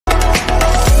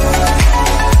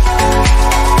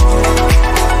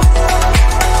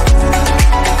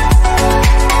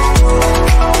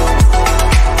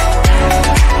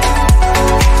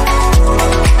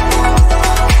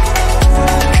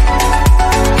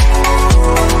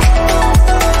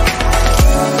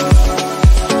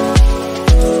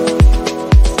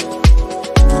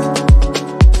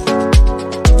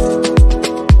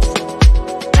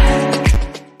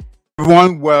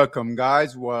everyone. Welcome,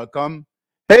 guys. Welcome.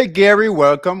 Hey, Gary.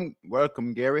 Welcome.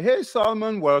 Welcome, Gary. Hey,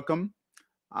 Solomon. Welcome.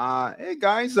 Hey,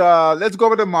 guys. Let's go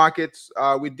over the markets.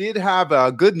 We did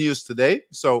have good news today.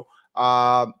 So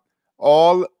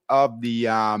all of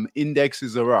the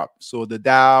indexes are up. So the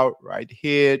Dow right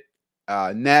here,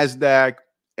 NASDAQ,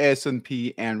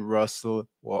 S&P, and Russell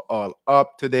were all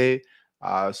up today.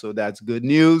 So that's good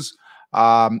news.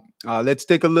 Let's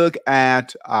take a look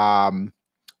at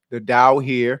the Dow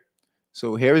here.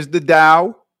 So here is the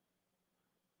Dow.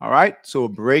 All right. So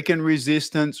breaking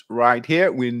resistance right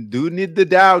here. We do need the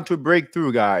Dow to break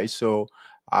through, guys. So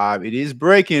it is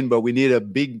breaking, but we need a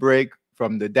big break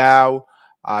from the Dow.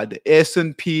 The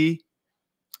S&P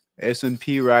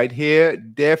right here.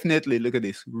 Definitely look at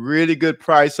this. Really good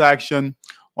price action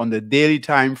on the daily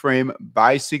time frame.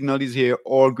 Buy signal is here.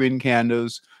 All green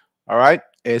candles. All right.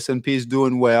 S&P is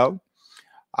doing well.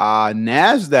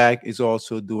 NASDAQ is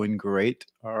also doing great.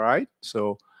 All right.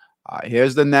 So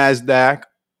here's the NASDAQ.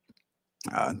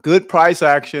 Good price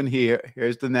action here.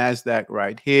 Here's the NASDAQ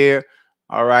right here.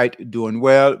 All right. Doing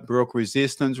well. Broke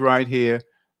resistance right here.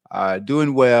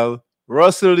 Doing well.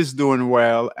 Russell is doing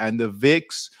well. And the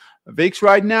VIX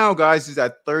right now, guys, is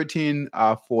at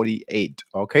 1348.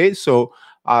 Okay. So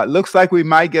looks like we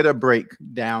might get a break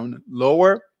down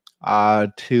lower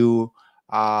to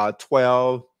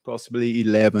 12, possibly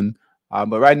 11.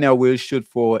 But right now we'll shoot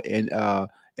for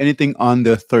anything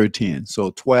under 13.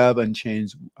 So 12 and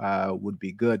change would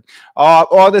be good.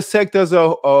 All the sectors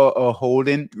are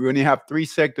holding. We only have 3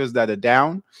 sectors that are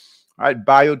down. All right,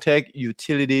 biotech,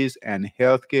 utilities, and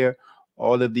healthcare.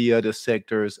 All of the other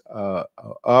sectors are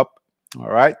up. All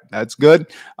right, that's good.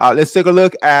 Let's take a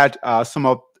look at some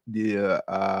of the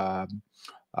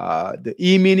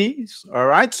E-minis. All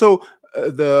right, so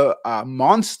the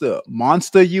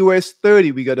Monster US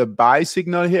 30, we got a buy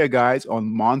signal here, guys, on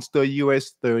Monster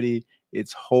US 30.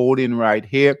 It's holding right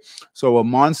here. So a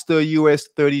Monster US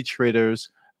 30 traders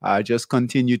just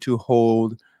continue to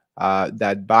hold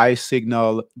that buy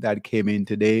signal that came in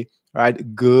today. All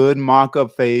right, good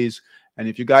markup phase. And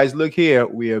if you guys look here,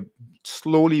 we are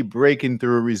slowly breaking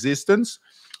through resistance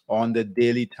on the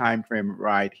daily time frame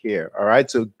right here. All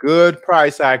right, so good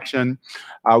price action.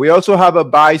 We also have a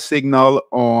buy signal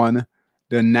on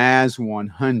the NAS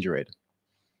 100.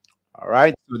 All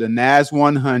right, so the NAS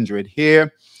 100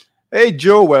 here. Hey,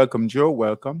 Joe, welcome. Joe,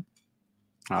 welcome.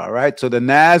 All right, so the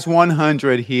NAS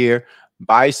 100 here,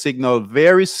 buy signal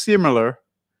very similar,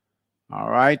 all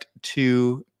right,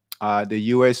 to the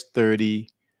US 30.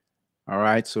 All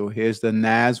right, so here's the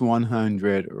NAS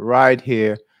 100 right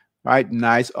here. Right,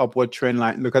 nice upward trend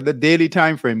line. Look at the daily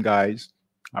time frame, guys.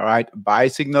 All right, buy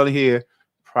signal here,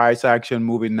 price action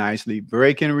moving nicely,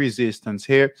 breaking resistance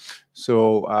here.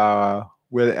 So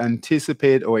we'll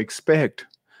anticipate or expect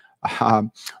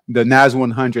the NAS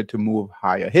 100 to move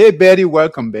higher. Hey, Betty,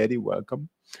 welcome, Betty, welcome.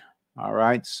 All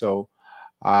right, so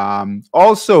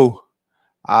also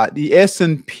the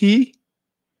S&P,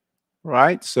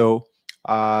 right? So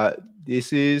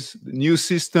this is the new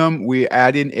system. We're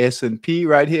adding S&P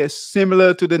right here,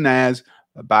 similar to the NAS.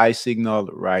 Buy signal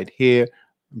right here.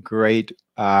 Great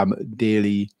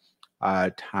daily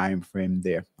time frame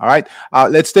there. All right,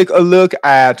 let's take a look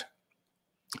at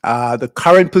the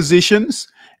current positions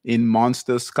in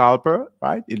Monster Scalper,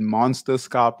 right? In Monster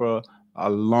Scalper,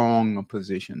 long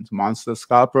positions. Monster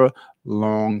Scalper,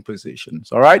 long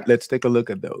positions. All right, let's take a look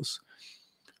at those.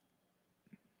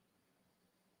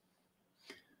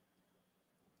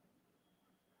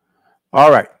 All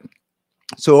right.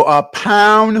 So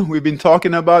pound, we've been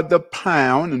talking about the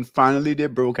pound, and finally they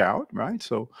broke out, right?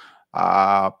 So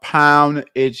pound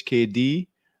HKD,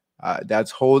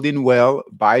 that's holding well.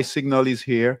 Buy signal is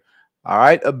here. All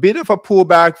right, a bit of a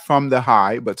pullback from the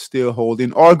high, but still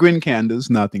holding. All green candles,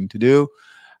 nothing to do.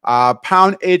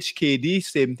 Pound HKD,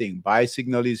 same thing. Buy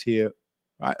signal is here.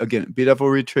 Right, again, a bit of a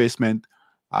retracement,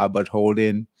 but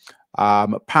holding.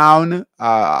 Pound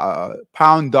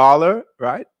dollar,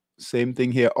 right? Same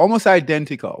thing here, almost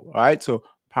identical, right? So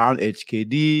pound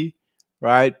HKD,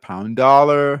 right? Pound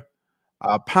dollar,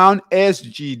 pound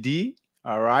SGD,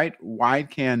 all right?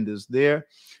 White candles there.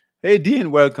 Hey,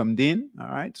 Dean, welcome, Dean. All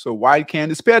right, so white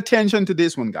candles. Pay attention to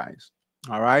this one, guys.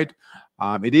 All right,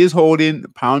 it is holding.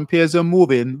 Pound pairs are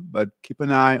moving, but keep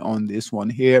an eye on this one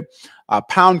here.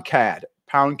 Pound CAD,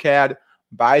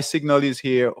 buy signal is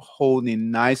here,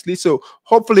 holding nicely. So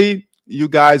hopefully you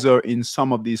guys are in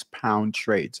some of these pound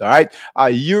trades. All right,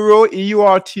 Euro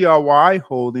EURTRY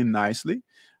holding nicely.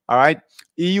 All right,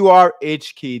 EUR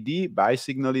HKD, buy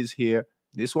signal is here.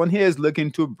 This one here is looking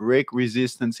to break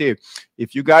resistance here.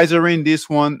 If you guys are in this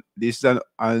one, this is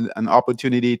an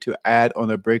opportunity to add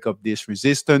on a break of this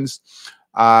resistance.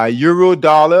 Euro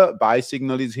dollar buy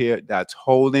signal is here. That's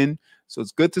holding. So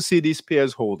it's good to see these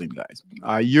pairs holding, guys.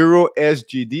 Euro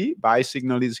SGD buy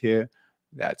signal is here.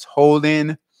 That's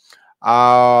holding.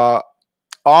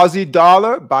 Aussie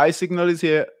dollar buy signal is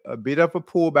here. A bit of a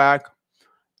pullback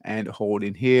and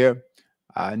holding here.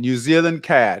 New Zealand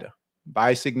CAD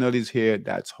buy signal is here.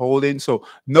 That's holding. So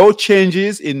no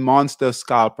changes in Monster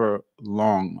Scalper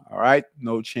long. All right.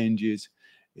 No changes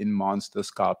in Monster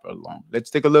Scalper long. Let's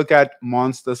take a look at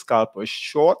Monster Scalper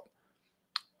short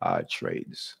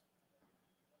trades.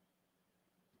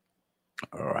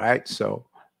 All right. So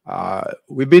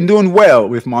we've been doing well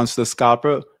with Monster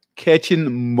Scalper,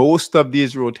 catching most of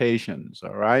these rotations.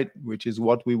 All right. Which is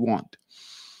what we want.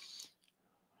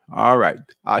 All right.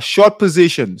 Short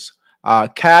positions.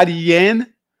 CAD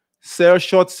yen, sell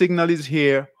short signal is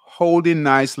here, holding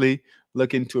nicely,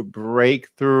 looking to break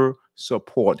through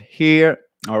support here.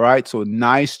 All right. So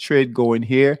nice trade going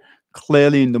here,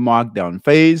 clearly in the markdown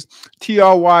phase.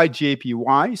 TRY,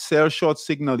 JPY, sell short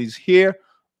signal is here,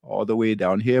 all the way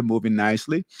down here, moving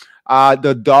nicely.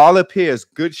 The dollar pairs,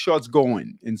 good shots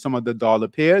going in some of the dollar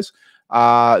pairs.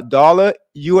 Dollar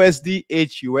USD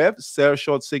HUF, sell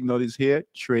short signal is here,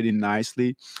 trading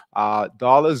nicely.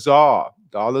 Dollar ZAR,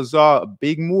 a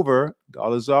big mover.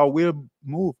 Dollar ZAR will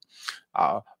move.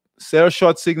 Sell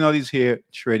short signal is here,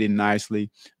 trading nicely.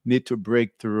 Need to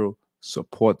break through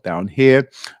support down here.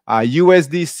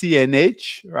 USD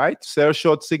CNH, right? Sell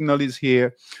short signal is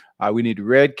here. We need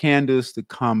red candles to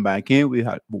come back in. We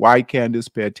have white candles.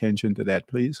 Pay attention to that,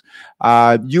 please.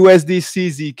 USD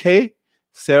CZK,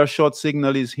 sell short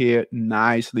signal is here,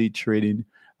 nicely trading.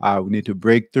 We need to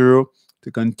break through to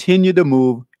continue the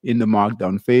move in the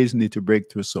markdown phase. Need to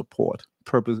break through support.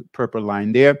 Purple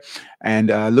line there. And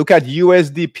look at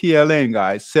USD PLN,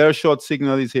 guys. Sell short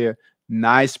signal is here.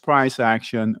 Nice price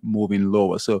action, moving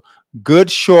lower. So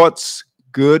good shorts,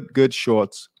 good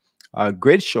shorts.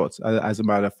 Great shorts, as a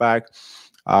matter of fact,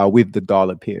 with the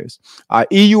dollar pairs.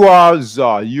 EUR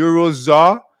ZAR, Euro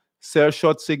ZAR, sell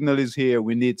short signal is here.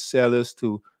 We need sellers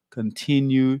to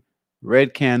continue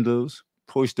red candles,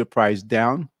 push the price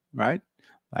down, right?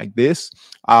 Like this.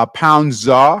 Pound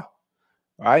ZAR,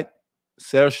 right?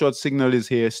 Sell short signal is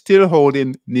here. Still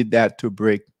holding, need that to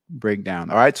break down.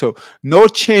 All right. So no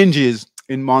changes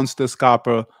in Monster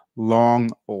Scalper, long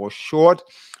or short.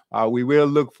 We will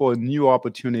look for new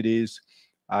opportunities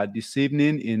this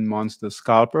evening in Monster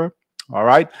Scalper. All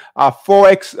right.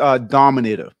 Forex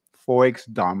dominator.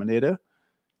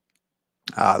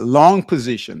 Long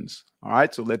positions. All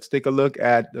right. So let's take a look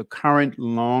at the current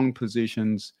long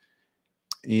positions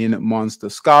in Monster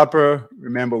Scalper.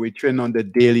 Remember, we trend on the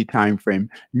daily time frame.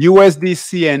 USD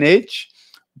CNH,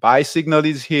 buy signal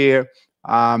is here.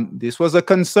 This was a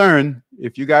concern.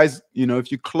 If you guys,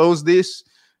 if you close this,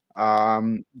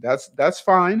 that's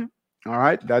fine. All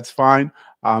right, that's fine.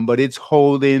 But it's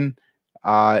holding,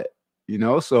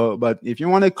 so, but if you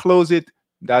want to close it,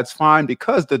 that's fine,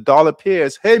 because the dollar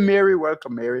pairs, hey Mary,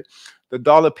 welcome Mary, the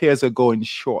dollar pairs are going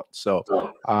short. So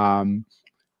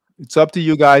it's up to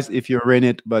you guys if you're in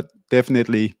it, but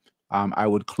definitely I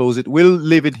would close it. We'll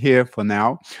leave it here for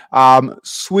now.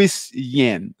 Swiss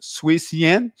yen,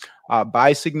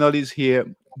 buy signal is here.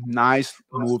 Nice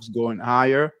moves going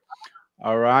higher.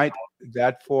 All right,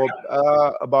 that for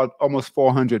about almost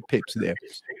 400 pips there.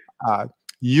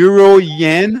 Euro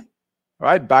yen, all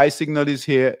right, buy signal is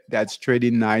here. That's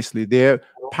trading nicely there.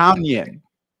 Pound yen,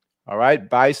 all right,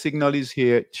 buy signal is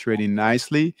here, trading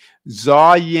nicely.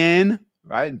 ZAR yen,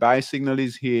 right, buy signal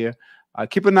is here.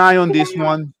 Keep an eye on this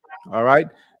one. All right,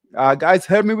 guys,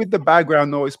 help me with the background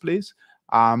noise, please.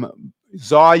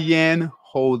 ZAR yen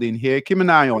holding here. Keep an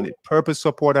eye on it. Purpose,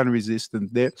 support, and resistance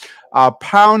there.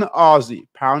 Pound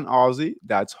Aussie,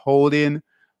 that's holding.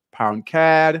 Pound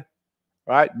CAD,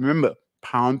 right? Remember,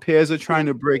 pound pairs are trying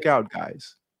to break out,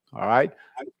 guys. All right.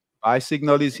 Buy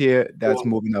signal is here. That's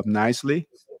moving up nicely.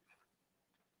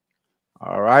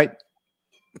 All right.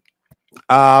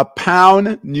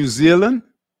 Pound New Zealand.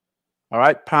 All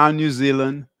right. Pound New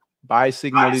Zealand. Buy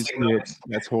signal is here.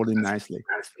 That's holding nicely.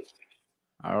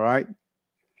 All right.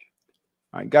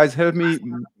 All right, guys, help me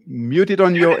mute it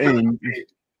on your end.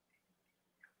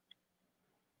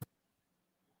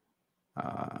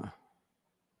 All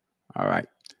right.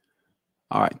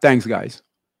 All right. Thanks, guys.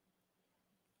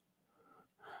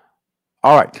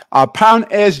 All right. Pound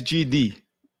SGD.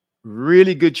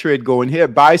 Really good trade going here.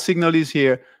 Buy signal is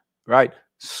here, right?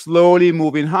 Slowly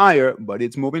moving higher, but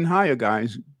it's moving higher,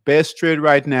 guys. Best trade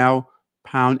right now,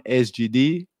 Pound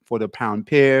SGD for the pound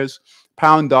pairs.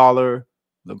 Pound dollar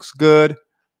looks good.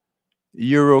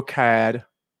 Euro CAD,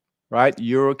 right?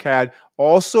 Euro CAD.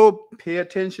 Also pay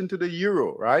attention to the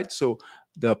euro, right? So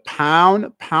the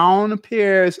pound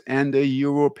pairs and the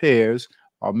euro pairs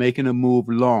are making a move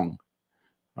long.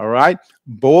 All right.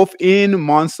 Both in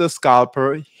Monster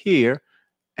Scalper here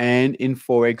and in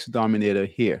Forex Dominator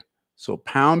here. So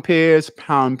pound pairs,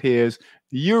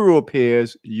 euro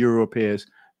pairs, euro pairs.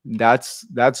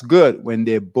 That's good when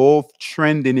they're both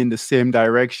trending in the same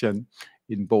direction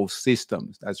in both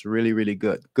systems. That's really, really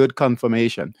good. Good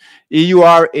confirmation.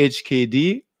 EUR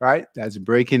HKD, right? That's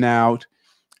breaking out.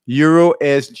 Euro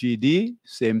SGD,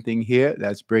 same thing here.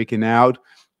 That's breaking out.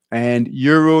 And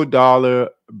euro dollar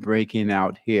breaking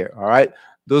out here. All right.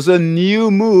 Those are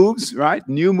new moves, right?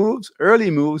 New moves,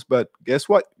 early moves, but guess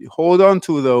what? Hold on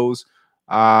to those.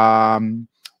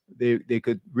 They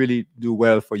could really do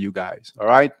well for you guys. All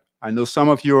right. I know some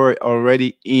of you are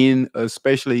already in,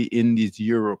 especially in these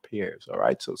euro pairs. All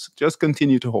right. So just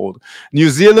continue to hold. New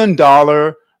Zealand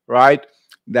dollar, right?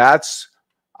 That's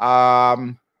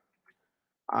not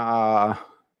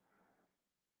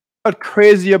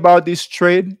crazy about this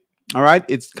trade. All right.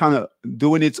 It's kind of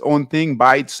doing its own thing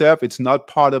by itself. It's not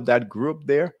part of that group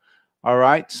there. All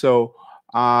right. So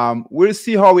we'll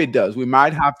see how it does. We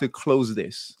might have to close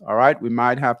this. All right. We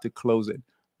might have to close it.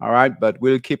 All right. But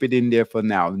we'll keep it in there for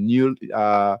now. New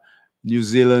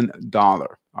Zealand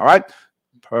dollar. All right.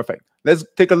 Perfect. Let's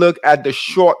take a look at the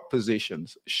short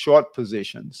positions. Short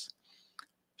positions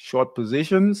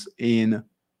in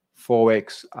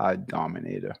Forex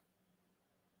Dominator.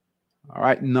 All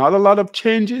right, not a lot of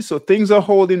changes, so things are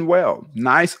holding well.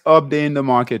 Nice up day in the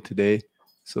market today,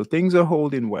 so things are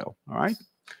holding well. All right,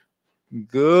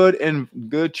 good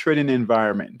trading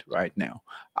environment right now.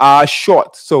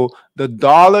 Short. So the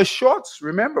dollar shorts.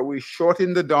 Remember, we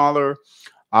shorting the dollar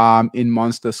in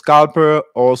Monster Scalper.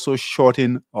 Also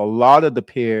shorting a lot of the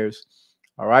pairs.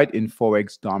 All right, in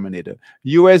Forex Dominator.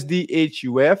 USD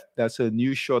HUF. That's a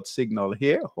new short signal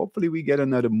here. Hopefully, we get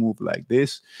another move like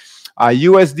this.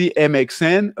 USD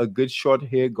MXN, a good short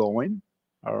here going.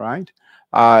 All right.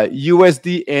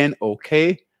 USD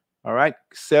NOK. All right.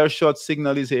 Sell short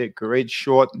signal is here. Great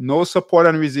short. No support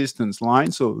and resistance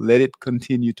line. So let it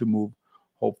continue to move,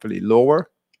 hopefully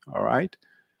lower. All right.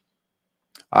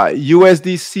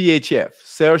 USD CHF.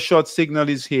 Sell short signal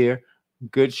is here.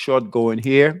 Good short going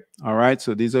here. All right.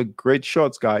 So these are great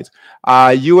shorts, guys.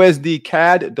 USD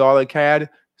CAD, dollar CAD.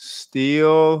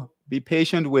 Still be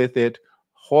patient with it.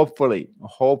 Hopefully,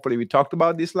 we talked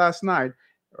about this last night,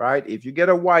 right? If you get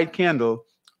a white candle,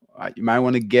 you might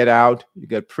want to get out. You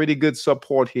got pretty good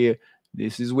support here.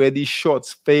 This is where these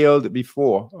shorts failed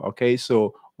before. Okay,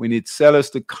 so we need sellers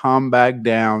to come back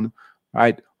down,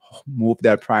 right? Move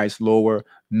that price lower.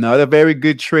 Not a very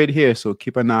good trade here, so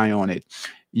keep an eye on it.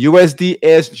 USD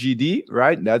SGD,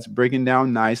 right? That's breaking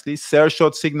down nicely. Sell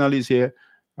short signal is here,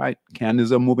 right?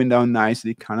 Candles are moving down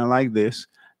nicely, kind of like this.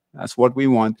 That's what we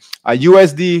want.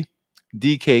 USD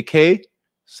DKK,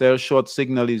 sell short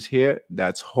signal is here.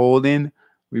 That's holding.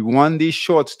 We want these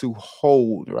shorts to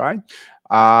hold, right?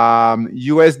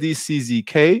 USD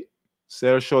CZK,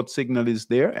 sell short signal is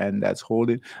there, and that's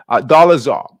holding. Dollars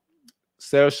are.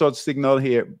 Sell short signal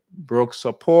here, broke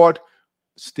support,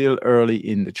 still early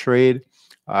in the trade.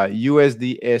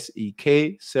 USD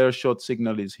SEK, sell short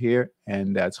signal is here,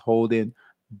 and that's holding.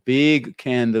 Big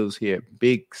candles here,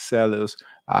 big sellers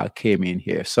came in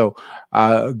here. So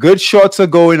good shorts are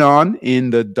going on in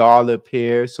the dollar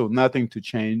pair, so nothing to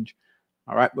change.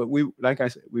 All right, but we, like I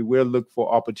said, we will look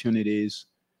for opportunities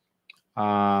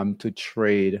to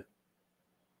trade,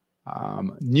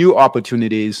 new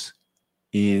opportunities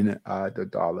in the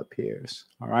dollar pairs.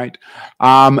 All right,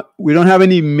 we don't have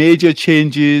any major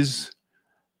changes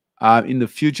in the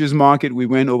futures market. We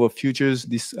went over futures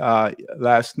this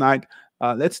last night.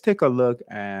 Let's take a look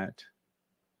at,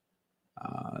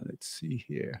 let's see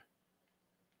here.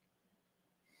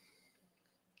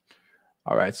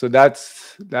 All right, so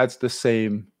that's the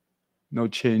same. No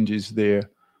changes there.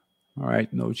 All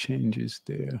right, no changes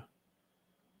there.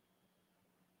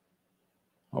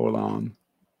 Hold on.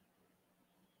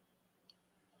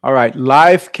 All right,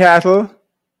 live cattle.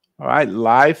 All right,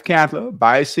 live cattle.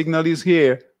 Buy signal is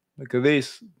here. Look at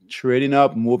this, trading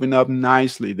up, moving up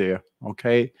nicely there.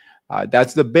 Okay,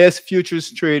 that's the best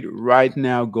futures trade right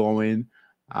now going.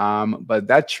 But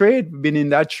that trade, been in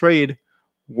that trade,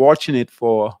 watching it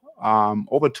for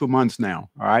over 2 months now.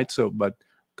 All right, so but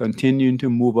continuing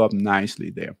to move up nicely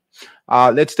there.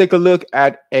 Let's take a look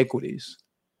at equities.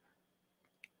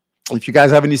 If you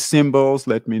guys have any symbols,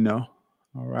 let me know.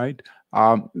 All right,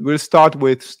 we'll start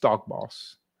with Stock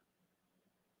Boss.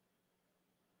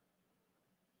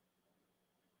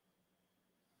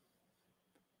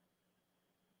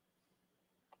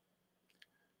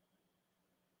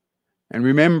 And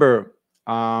remember,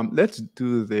 let's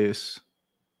do this.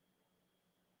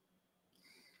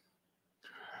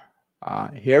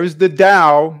 Here's the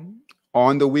Dow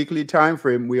on the weekly time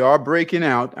frame. We are breaking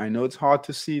out. I know it's hard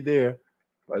to see there,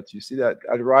 but you see that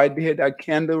right here, that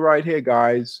candle right here,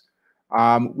 guys.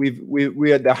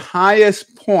 We're at the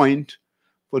highest point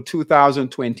for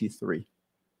 2023.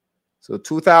 So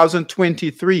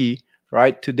 2023,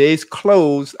 right? Today's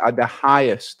close at the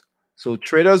highest. So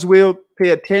traders will pay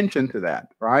attention to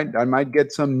that, right? I might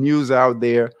get some news out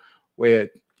there where,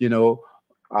 you know,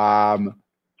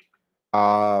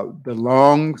 the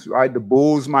longs, right? The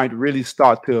bulls might really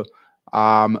start to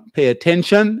pay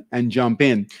attention and jump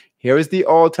in. Here is the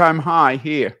all-time high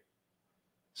here.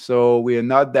 So we are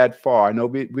not that far. I know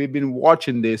we've been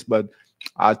watching this, but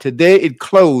today it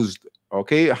closed,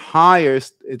 okay? The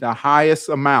highest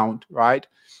amount, right?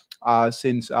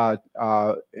 Since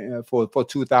for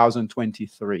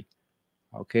 2023.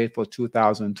 Okay, for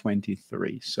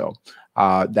 2023. So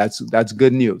that's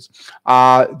good news.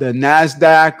 The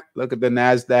Nasdaq, look at the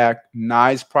Nasdaq,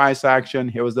 nice price action.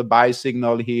 Here was the buy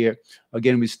signal here.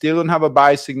 Again, we still don't have a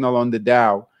buy signal on the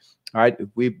Dow. All right, if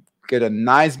we get a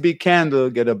nice big candle,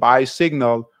 get a buy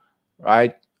signal,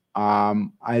 right?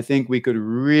 I think we could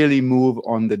really move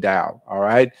on the Dow. All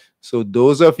right. So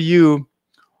those of you,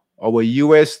 our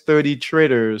US 30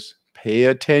 traders, pay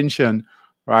attention,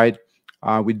 right?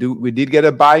 We did get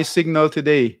a buy signal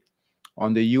today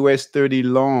on the US 30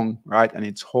 long, right? And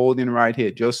it's holding right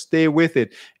here. Just stay with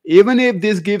it. Even if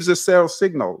this gives a sell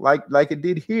signal, like it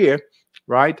did here,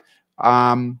 right?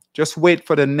 Just wait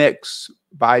for the next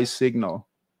buy signal.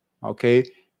 Okay.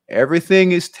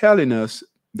 Everything is telling us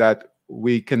that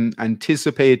we can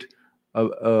anticipate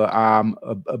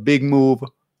a big move,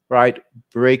 right?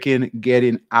 Breaking,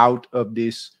 getting out of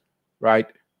this, right,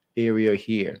 area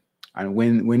here. And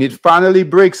when it finally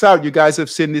breaks out, you guys have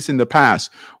seen this in the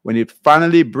past. When it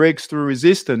finally breaks through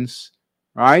resistance,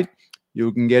 right,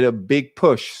 you can get a big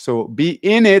push. So be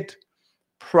in it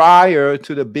prior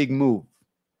to the big move.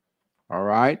 All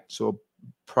right. So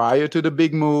prior to the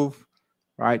big move,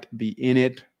 right, be in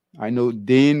it. I know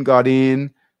Dean got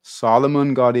in,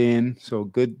 Solomon got in. So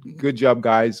good job,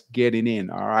 guys, getting in.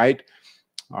 All right.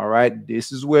 All right.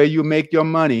 This is where you make your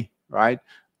money, right?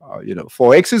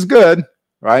 Forex is good,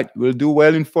 right? We'll do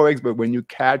well in Forex, but when you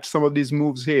catch some of these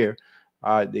moves here,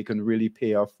 they can really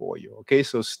pay off for you. Okay,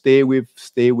 so stay with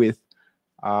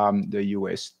the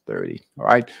US 30. All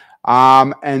right,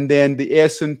 and then the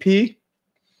S&P.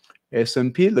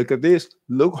 Look at this.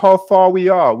 Look how far we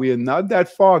are. We are not that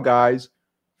far, guys,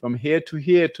 from here to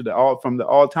here from the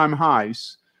all-time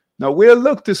highs. Now we'll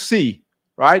look to see,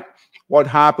 right, what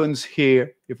happens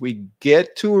here if we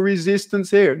get to a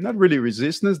resistance here. Not really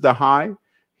resistance, the high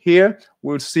here.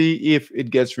 We'll see if it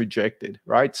gets rejected,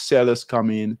 right? Sellers come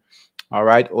in, all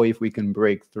right, or if we can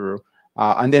break through.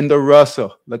 And then the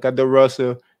Russell. Look at the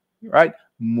Russell, right?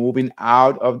 Moving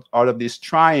out of this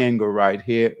triangle right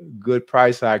here. Good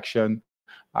price action.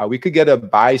 We could get a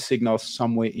buy signal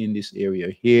somewhere in this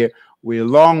area here. We're a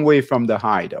long way from the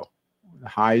high though. The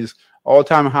highs,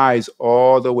 all-time highs,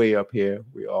 all the way up here.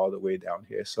 We're all the way down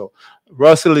here. So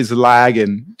Russell is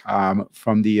lagging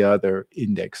from the other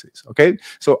indexes. Okay.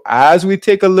 So as we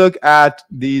take a look at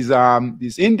these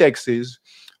indexes,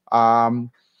 we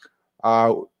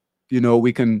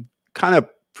can kind of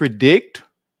predict,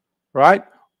 right,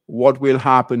 what will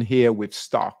happen here with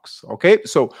stocks. Okay,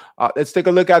 so let's take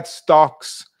a look at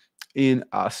stocks in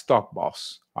Stock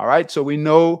Boss. All right, so we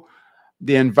know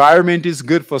the environment is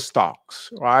good for stocks,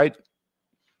 right?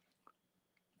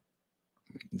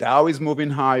 Dow is moving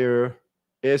higher,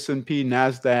 S&P,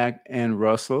 Nasdaq, and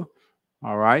Russell.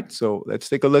 All right, so let's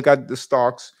take a look at the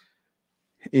stocks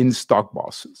in Stock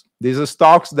Bosses. These are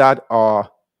stocks that are,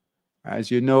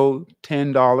 as you know,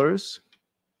 $10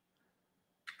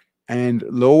 and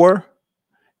lower,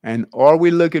 and all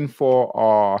we're looking for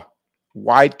are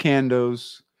white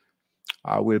candles.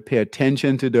 We'll pay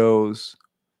attention to those.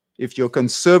 If you're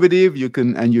conservative,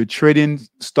 and you're trading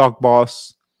Stock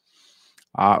Boss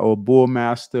or Bull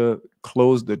Master,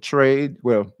 close the trade.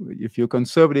 Well, if you're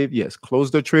conservative, yes,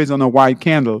 close the trades on a white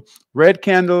candle. Red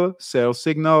candle, sell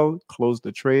signal, close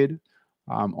the trade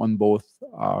on both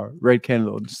red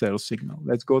candle and sell signal.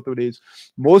 Let's go through these.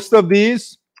 Most of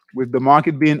these, with the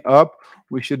market being up,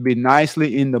 we should be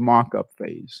nicely in the markup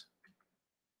phase.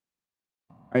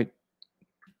 Right?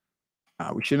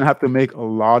 We shouldn't have to make a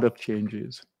lot of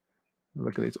changes.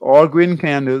 Look at this, all green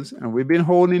candles, and we've been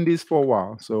holding these for a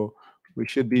while. So we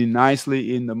should be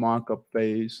nicely in the markup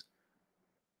phase.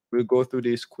 We'll go through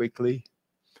this quickly.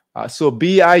 So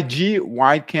BIG,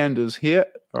 white candles here.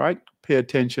 All right, pay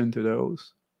attention to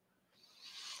those.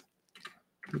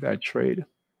 to that trade.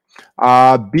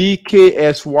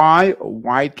 BKSY, a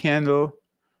white candle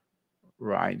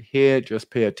right here.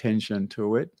 Just pay attention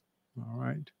to it. All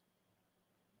right.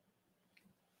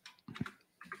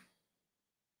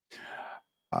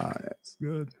 That's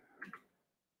good.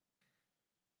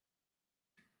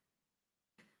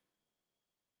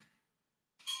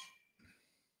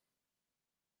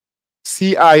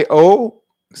 CIO,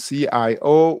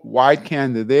 white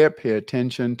candle there. Pay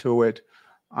attention to it.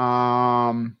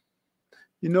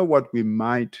 You know what we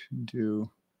might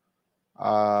do?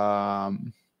 I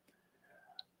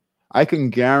can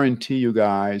guarantee you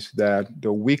guys that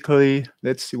the weekly,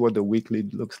 let's see what the weekly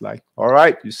looks like. All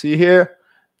right, you see here?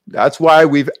 That's why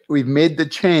we've made the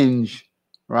change,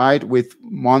 right? With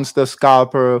Monster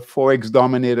Scalper, Forex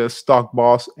Dominator, Stock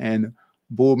Boss, and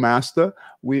Bull Master.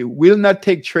 We will not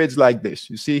take trades like this.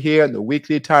 You see here, the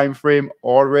weekly time frame,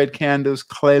 all red candles,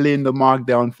 clearly in the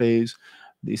markdown phase.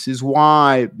 This is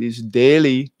why this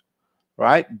daily,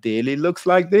 right? Daily looks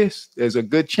like this. There's a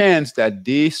good chance that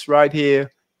this right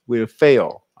here will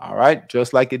fail, all right?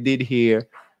 Just like it did here,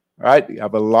 right? We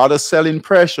have a lot of selling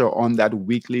pressure on that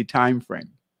weekly time frame,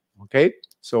 okay?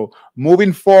 So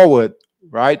moving forward,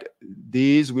 right,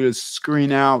 these will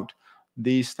screen out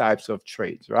these types of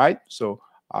trades, right? So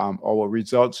our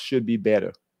results should be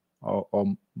better or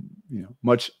you know,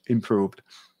 much improved,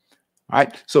 all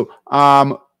right? So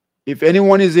if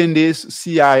anyone is in this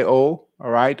CIO, all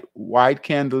right, white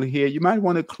candle here, you might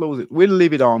want to close it. We'll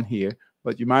leave it on here,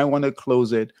 but you might want to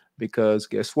close it because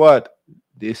guess what?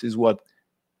 This is what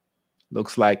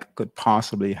looks like could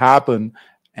possibly happen.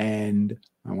 And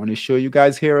I want to show you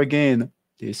guys here again.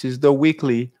 This is the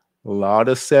weekly. A lot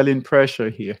of selling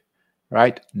pressure here,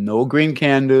 right? No green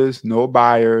candles, no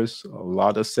buyers, a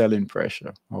lot of selling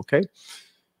pressure. Okay.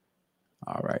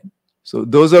 All right. So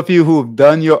those of you who've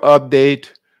done your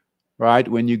update, right?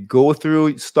 When you go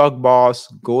through Stock Boss,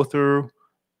 go through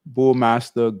Bull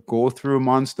Master, go through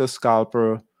Monster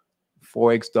Scalper,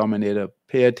 Forex Dominator,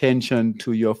 pay attention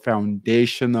to your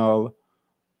foundational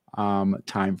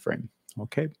time frame.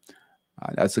 Okay,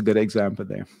 that's a good example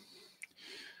there.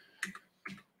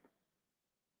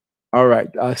 All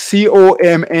right,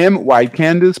 COMM, white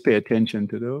candles, pay attention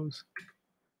to those.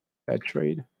 That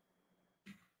trade.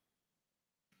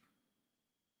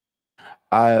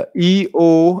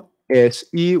 EOSE,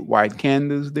 white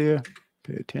candles there,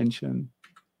 pay attention.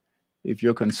 If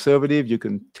you're conservative, you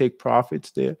can take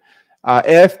profits there.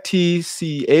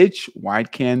 FTCH,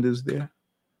 white candles there,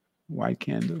 white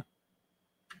candle.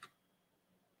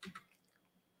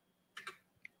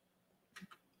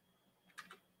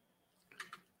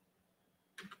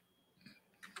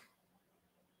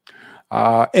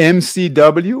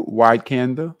 MCW, white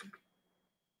candle.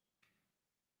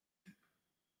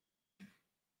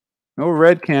 No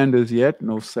red candles yet,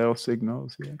 no sell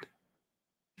signals yet.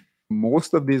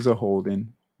 Most of these are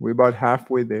holding. We're about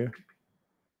halfway there.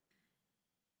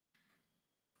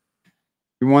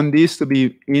 We want these to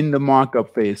be in the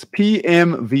markup phase.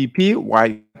 PMVP,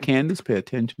 white candles, pay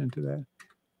attention to that.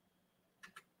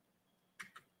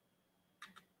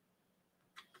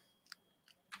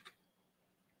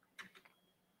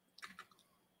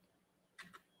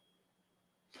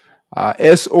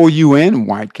 SOUN,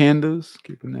 white candles,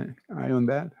 keeping an eye on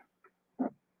that.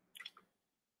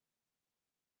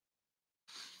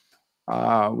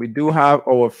 We do have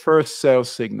our first sell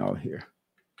signal here.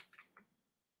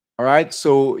 All right,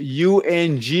 so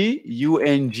UNG,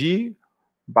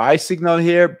 buy signal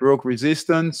here, broke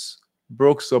resistance,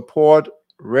 broke support,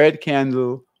 red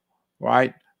candle,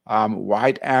 right?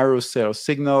 White arrow sell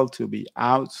signal to be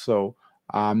out. So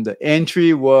the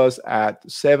entry was at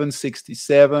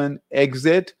 767,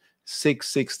 exit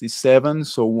 667,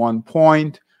 so 1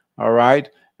 point. All right,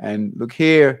 and look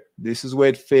here, this is where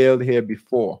it failed here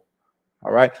before.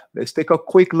 All right, let's take a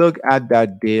quick look at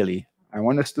that daily. I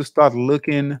want us to start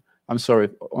looking, I'm sorry,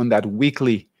 on that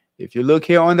weekly. If you look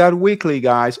here on that weekly,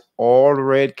 guys, all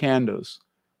red candles.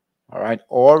 All right,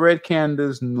 all red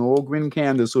candles, no green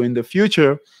candles. So in the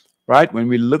future, right, when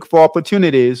we look for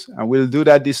opportunities, and we'll do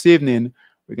that this evening,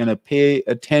 we're going to pay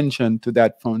attention to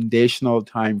that foundational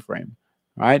time frame.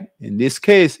 Right, in this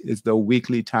case, it's the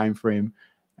weekly time frame.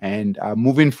 And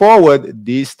moving forward,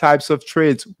 these types of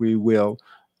trades, we will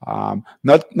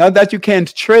not that you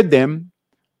can't trade them,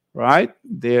 right?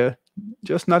 They're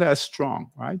just not as strong,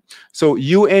 right? So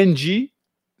UNG,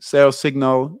 sell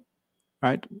signal,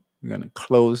 right? We're going to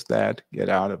close that, get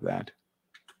out of that.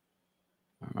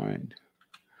 All right.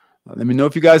 Let me know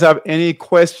if you guys have any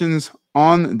questions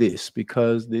on this,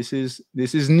 because this is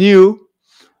new,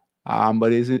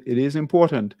 but it is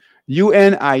important.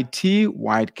 UNIT,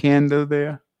 white candle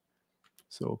there.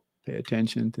 So Pay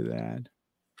attention to that.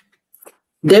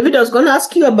 David, I was going to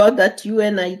ask you about that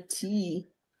UNIT.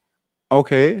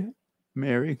 Okay,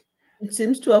 Mary. It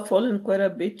seems to have fallen quite a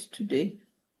bit today.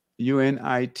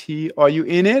 UNIT. Are you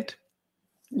in it?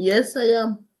 Yes, I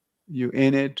am. You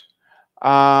in it?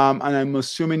 And I'm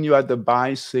assuming you at the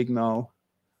buy signal.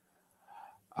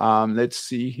 Let's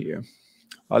see here.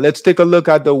 Let's take a look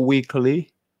at the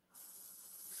weekly.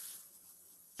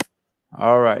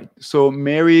 All right. So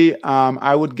Mary,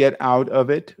 I would get out of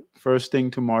it first thing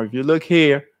tomorrow. If you look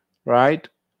here, right?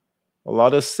 A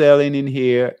lot of selling in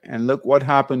here, and look what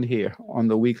happened here on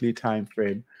the weekly time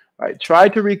frame. Right, try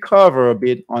to recover a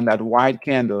bit on that white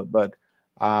candle, but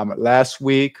last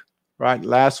week, right?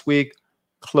 Last week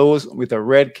closed with a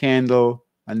red candle,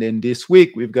 and then this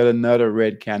week we've got another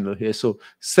red candle here. So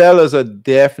sellers are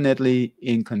definitely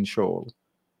in control.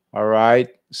 All right,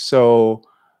 so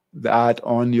that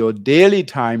on your daily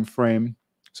time frame,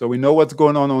 so we know what's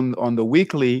going on the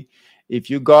weekly. If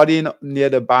you got in near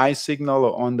the buy signal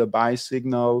or on the buy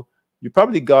signal, you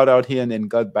probably got out here and then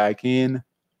got back in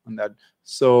on that.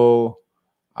 So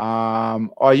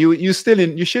are you still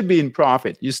in? You should be in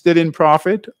profit. You still in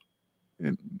profit?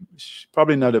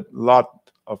 Probably not a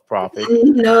lot of profit.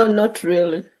 No, not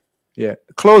really. Yeah,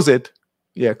 close it.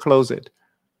 Yeah, close it.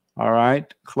 All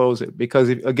right, close it, because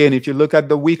if you look at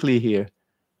the weekly here,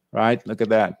 right, look at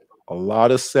that, a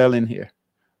lot of selling here.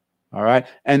 All right,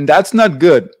 and that's not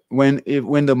good when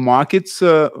the markets,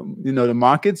 the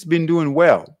market's been doing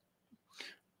well,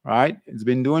 right? It's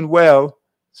been doing well.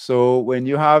 So when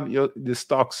you have the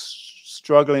stocks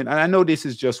struggling, and I know this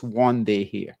is just one day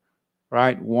here,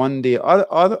 right? One day.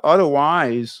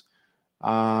 Otherwise,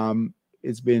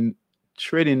 it's been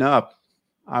trading up,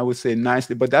 I would say,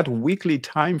 nicely. But that weekly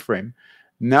time frame.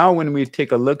 Now, when we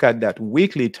take a look at that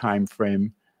weekly time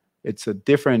frame, it's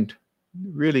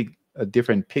really a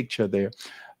different picture there.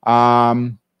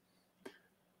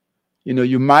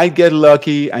 You might get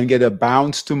lucky and get a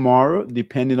bounce tomorrow,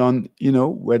 depending on,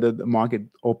 whether the market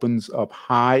opens up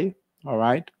high. All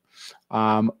right.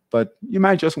 But you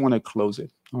might just want to close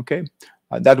it. Okay.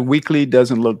 That weekly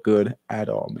doesn't look good at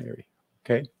all, Mary.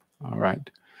 Okay. All right.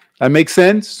 That makes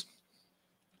sense?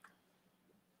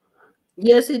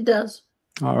 Yes, it does.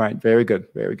 All right. Very good.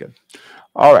 Very good.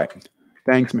 All right.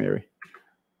 Thanks, Mary.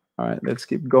 All right. Let's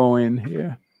keep going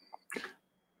here.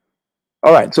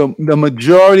 All right. So the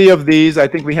majority of these, I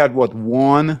think we had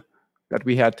one that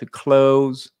we had to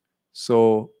close.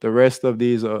 So the rest of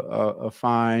these are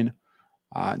fine.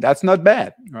 That's not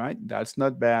bad, right? That's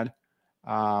not bad.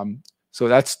 So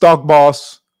that's Stock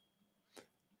Boss.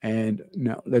 And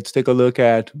now let's take a look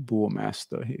at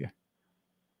Bullmaster here.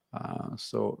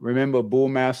 So remember,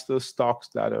 Bullmaster stocks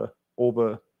that are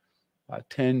over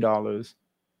 $10,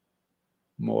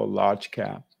 more large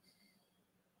cap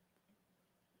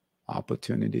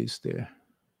opportunities there.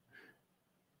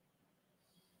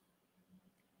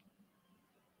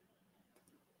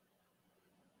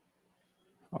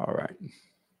 All right.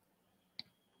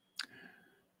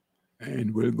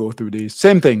 And we'll go through these.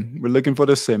 Same thing. We're looking for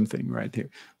the same thing right here.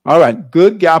 All right.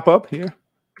 Good gap up here.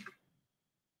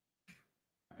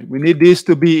 We need this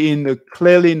to be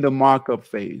clearly in the markup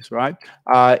phase, right?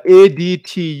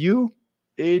 ADTN,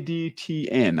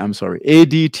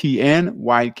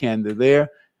 white candle there.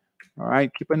 All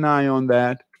right. Keep an eye on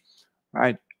that. All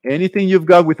right. Anything you've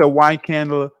got with a white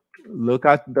candle, look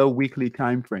at the weekly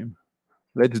time frame.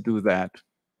 Let's do that.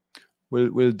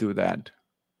 We'll do that.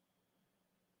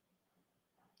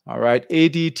 All right,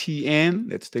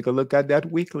 ADTN. Let's take a look at that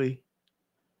weekly.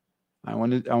 I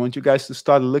want you guys to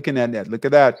start looking at that. Look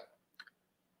at that.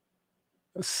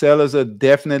 Sellers are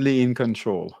definitely in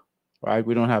control, right?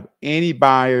 We don't have any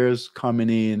buyers coming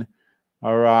in.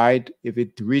 All right. If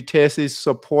it retests its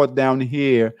support down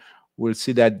here, we'll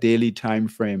see that daily time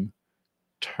frame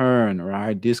turn,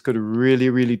 right? This could really,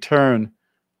 really turn.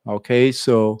 Okay,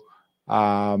 so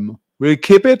we'll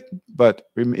keep it, but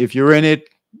if you're in it,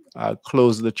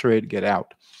 close the trade, get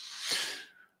out.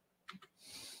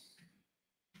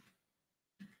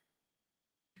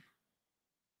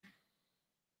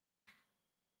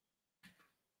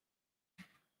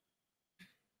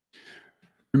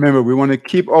 Remember, we want to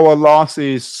keep our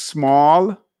losses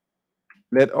small,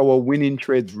 let our winning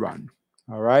trades run.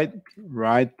 All right,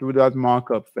 right through that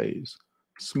markup phase.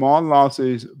 Small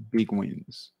losses, big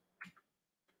wins.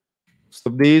 So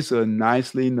these are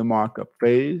nicely in the markup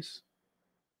phase.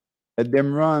 Let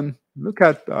them run. Look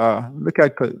at Vanna.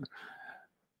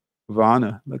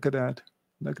 Look at that.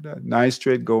 Look at that. Nice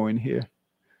trade going here.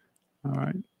 All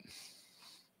right.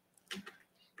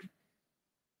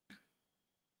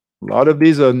 A lot of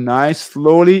these are nice,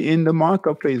 slowly in the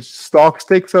markup phase. Stocks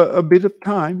takes a bit of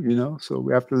time, you know, so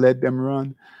we have to let them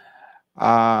run.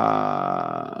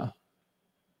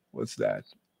 What's that?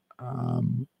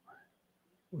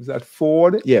 Was that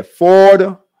Ford? Yeah,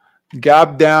 Ford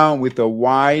gap down with a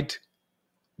white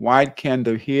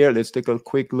candle here. Let's take a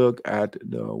quick look at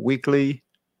the weekly.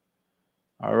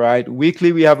 All right,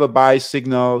 weekly we have a buy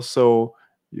signal, so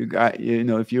you got, you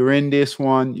know, if you're in this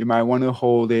one, you might want to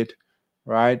hold it,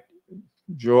 right?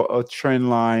 Draw a trend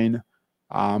line,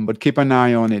 but keep an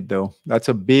eye on it though. That's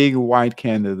a big white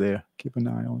candle there. Keep an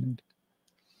eye on it.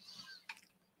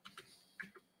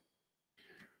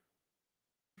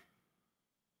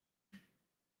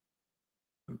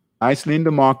 Nicely in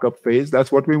the markup phase.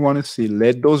 That's what we want to see.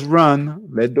 Let those run.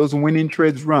 Let those winning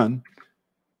trades run.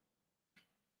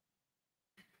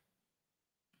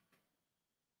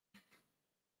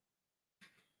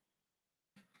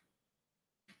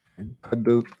 And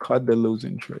cut the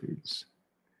losing trades.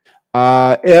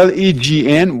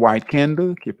 LEGN, white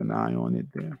candle. Keep an eye on it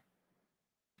there.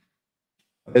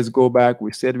 Let's go back.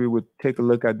 We said we would take a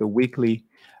look at the weekly.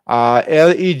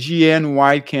 LEGN,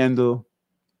 white candle.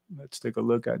 Let's take a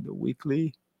look at the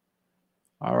weekly.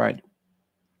 All right.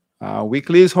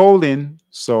 Weekly is holding.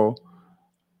 So,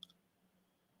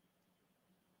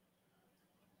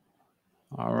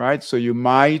 all right. So you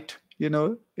might, you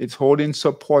know, it's holding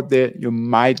support there. You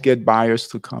might get buyers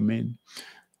to come in.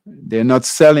 They're not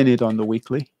selling it on the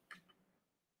weekly.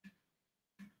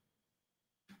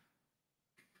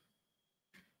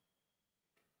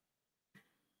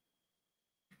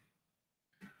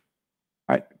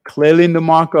 All right, clearly in the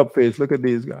markup phase. Look at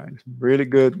these guys. Really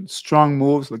good, strong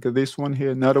moves. Look at this one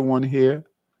here, another one here,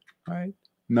 right?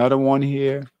 Another one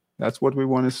here. That's what we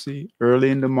want to see. Early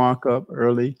in the markup,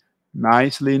 early.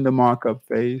 Nicely in the markup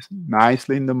phase.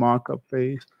 Nicely in the markup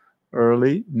phase.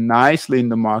 Early. Nicely in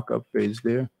the markup phase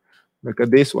there. Look at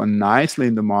this one. Nicely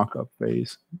in the markup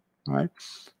phase. All right.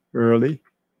 Early.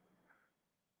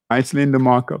 Nicely in the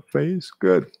markup phase.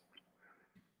 Good.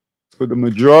 So the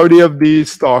majority of these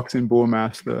stocks in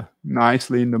Bullmaster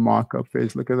nicely in the markup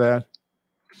phase. Look at that.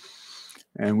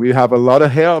 And we have a lot of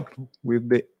help with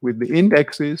the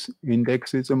indexes.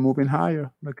 Indexes are moving higher.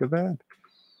 Look at that.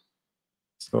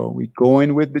 So we go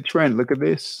in with the trend. Look at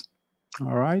this.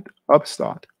 All right.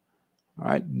 Upstart. All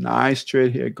right. Nice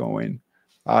trade here going.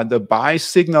 The buy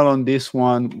signal on this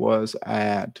one was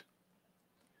at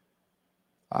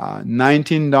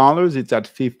 $19. It's at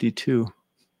 52.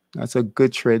 That's a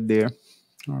good trade there.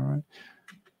 All right.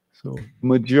 So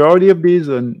majority of these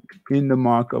are in the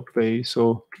markup phase.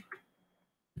 So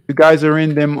you guys are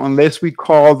in them, unless we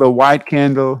call the white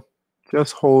candle,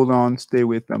 just hold on, stay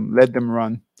with them, let them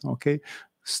run. Okay.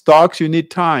 Stocks, you need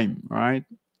time, right?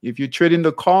 If you're trading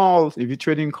the calls, if you're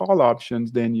trading call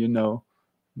options, then you know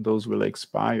those will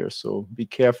expire. So be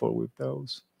careful with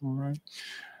those. All right.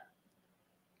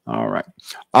 All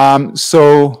right.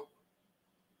 So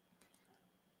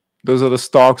those are the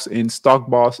stocks in Stock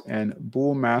Boss and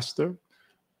Bullmaster.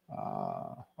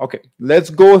 Okay, let's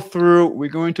go through. We're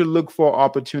going to look for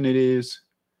opportunities.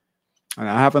 And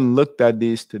I haven't looked at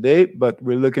these today, but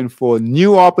we're looking for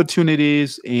new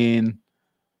opportunities in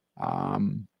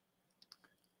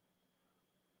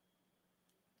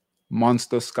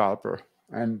Monster Scalper.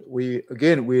 And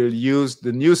we'll use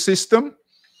the new system.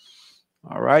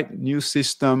 All right, new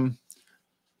system.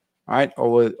 All right,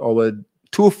 our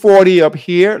 240 up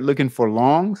here, looking for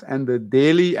longs, and the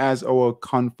daily as our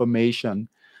confirmation.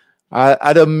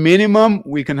 At a minimum,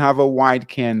 we can have a white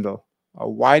candle. A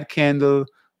white candle,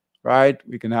 right?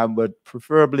 We can have, but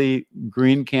preferably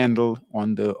green candle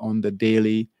on the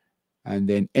daily, and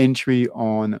then entry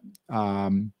on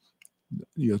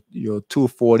your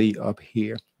 240 up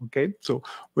here. Okay, so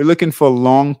we're looking for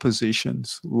long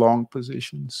positions,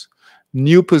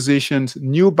 new positions,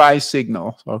 new buy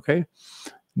signals. Okay,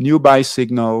 new buy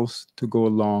signals to go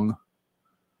long.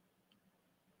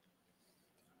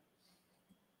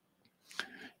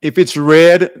 If it's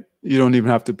red, you don't even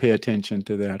have to pay attention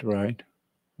to that, right?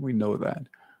 We know that,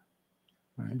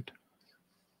 right?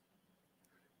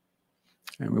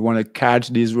 And we want to catch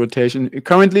these rotations.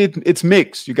 Currently, it's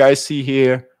mixed. You guys see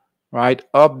here, right?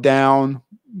 Up, down,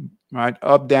 right?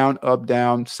 Up,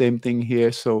 down, same thing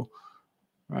here. So,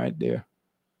 right there,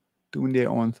 doing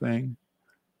their own thing.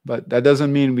 But that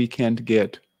doesn't mean we can't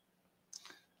get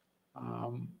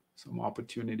some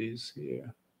opportunities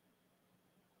here.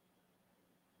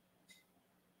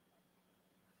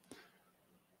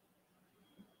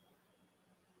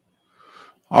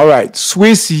 All right,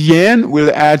 Swiss yen, we'll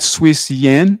add Swiss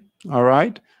yen. All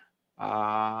right,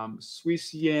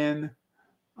 Swiss yen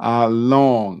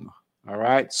long. All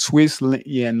right, Swiss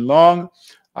yen long.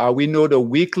 We know the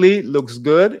weekly looks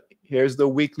good. Here's the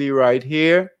weekly right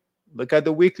here. Look at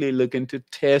the weekly, looking to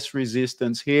test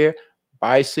resistance here.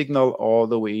 Buy signal all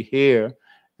the way here.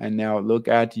 And now look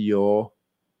at your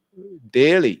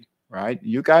daily, right?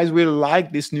 You guys will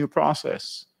like this new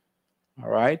process. All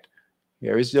right.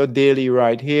 Here is your daily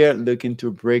right here, looking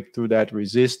to break through that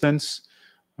resistance.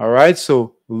 All right,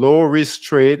 so low risk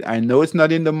trade. I know it's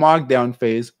not in the markdown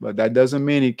phase, but that doesn't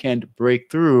mean it can't break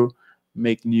through,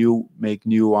 make new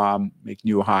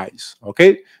highs.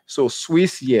 Okay, so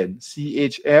Swiss yen,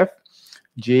 CHF,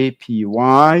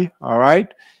 JPY. All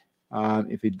right,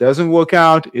 if it doesn't work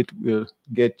out, it will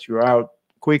get you out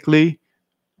quickly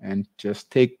and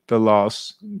just take the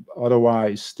loss.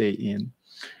 Otherwise, stay in.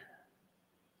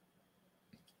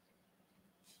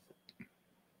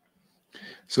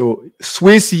 So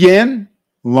Swiss yen,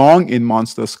 long in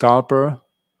Monster Scalper.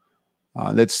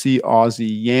 Let's see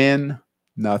Aussie yen,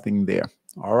 nothing there.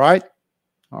 All right.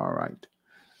 All right.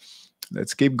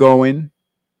 Let's keep going.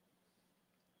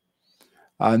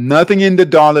 Nothing in the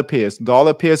dollar pairs.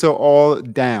 Dollar pairs are all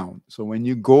down. So when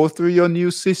you go through your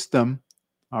new system,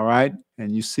 all right,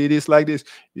 and you see this like this,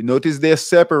 you notice they're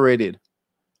separated.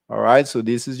 All right. So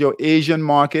this is your Asian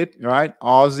market, right?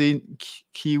 Aussie,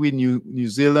 Kiwi, New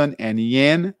Zealand, and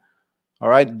yen. All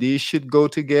right, these should go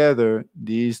together.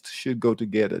 These should go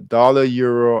together. Dollar,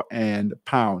 euro, and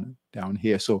pound down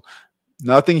here. So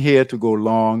nothing here to go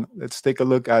long. Let's take a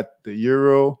look at the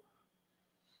euro.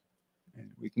 And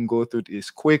we can go through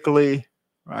this quickly.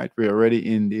 Right, we're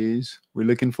already in these. We're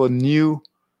looking for new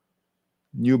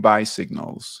buy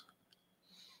signals.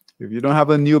 If you don't have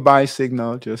a new buy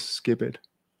signal, just skip it.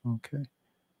 Okay.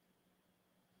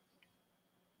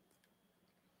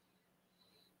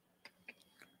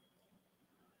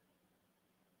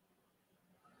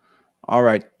 All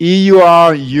right,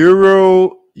 EUR,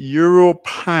 euro,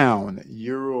 pound.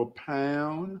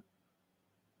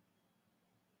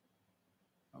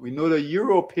 We know the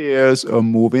euro pairs are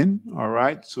moving. All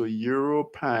right, so euro,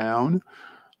 pound.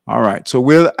 All right, so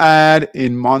we'll add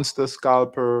in Monster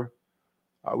Scalper.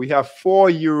 We have 4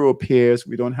 euro pairs.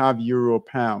 We don't have euro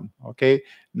pound. Okay,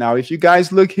 now if you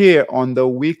guys look here on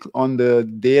the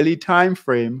daily time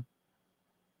frame.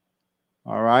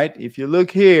 All right, if you look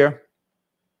here,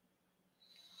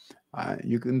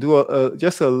 you can do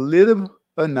just a little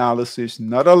analysis,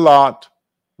 not a lot,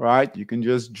 right? You can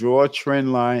just draw a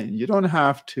trend line. You don't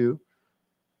have to.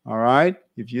 All right.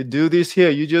 If you do this here,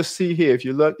 you just see here. If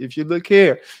you look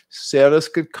here, sellers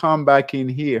could come back in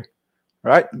here,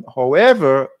 right?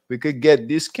 However, we could get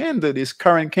this candle, this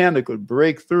current candle could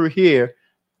break through here.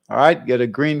 All right, get a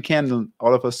green candle.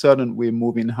 All of a sudden, we're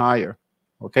moving higher.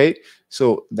 Okay,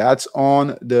 so that's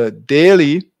on the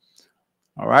daily.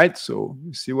 All right, so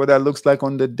you see what that looks like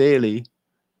on the daily.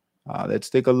 Let's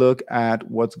take a look at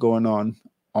what's going on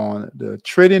the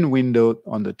trading window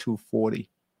on the 240.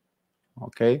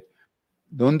 Okay,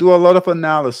 don't do a lot of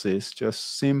analysis,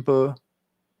 just simple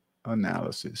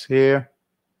analysis here.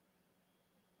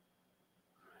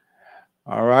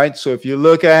 All right, so if you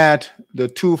look at the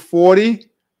 240,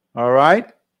 all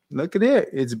right, look at it.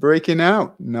 It's breaking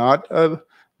out. Not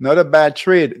a bad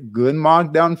trade. Good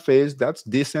markdown phase. That's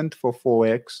decent for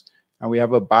Forex. And we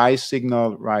have a buy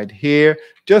signal right here.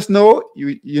 Just know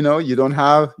you know you don't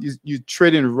have you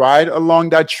trading right along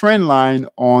that trend line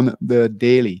on the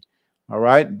daily. All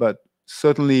right, but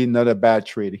certainly not a bad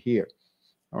trade here.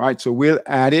 All right, so we'll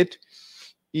add it.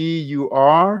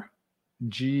 EUR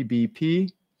GBP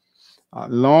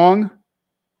long.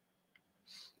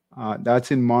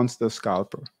 That's in Monster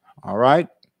Scalper. All right.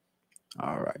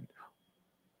 All right.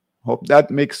 Hope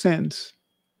that makes sense.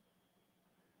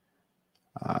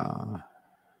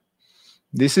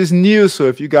 This is new, so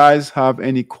if you guys have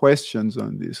any questions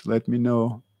on this, let me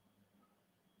know.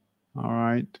 All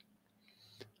right.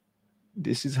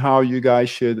 This is how you guys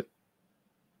should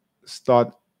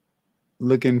start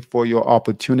looking for your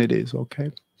opportunities.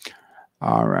 Okay.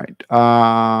 All right.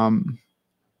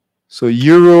 So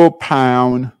euro,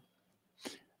 pound,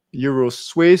 euro,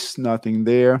 Swiss, nothing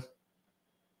there.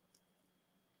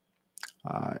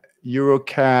 Euro,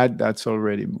 CAD, that's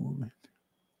already moving.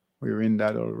 We're in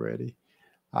that already.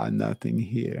 Nothing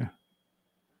here.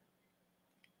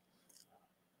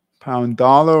 Pound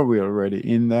dollar, we're already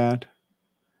in that.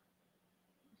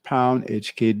 Pound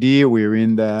HKD, we're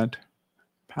in that.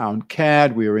 Pound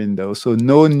CAD, we're in those. So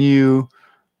no new.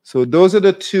 So those are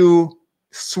the two,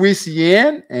 Swiss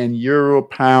yen and euro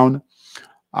pound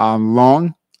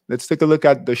long. Let's take a look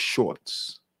at the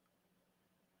shorts.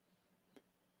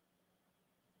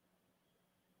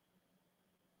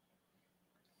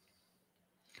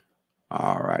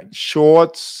 All right,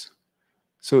 shorts.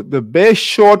 So the best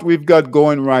short we've got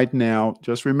going right now,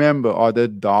 just remember, are the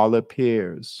dollar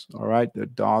pairs. All right, the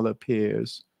dollar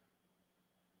pairs.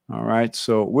 All right,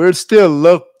 so we'll still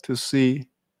look to see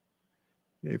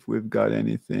if we've got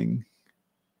anything.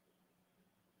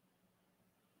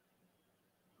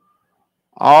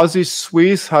 Aussie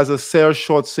Swiss has a sell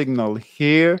short signal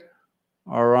here.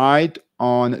 All right,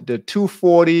 on the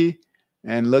 240,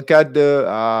 and look at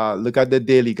the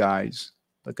daily, guys.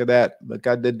 Look at that. Look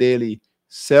at the daily.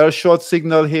 Sell short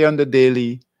signal here on the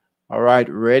daily. All right,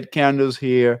 red candles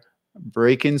here,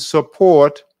 breaking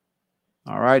support.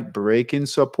 All right, breaking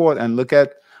support, and look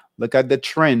at the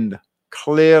trend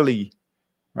clearly,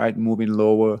 right, moving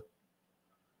lower.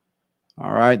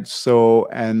 All right, so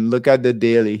and look at the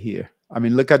daily here. I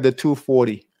mean, look at the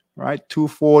 240, right?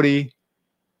 240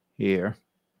 here.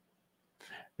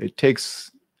 It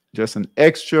takes just an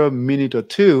extra minute or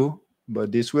two,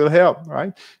 but this will help,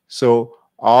 right? So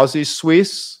Aussie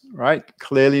Swiss, right?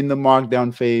 Clearly in the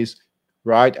markdown phase,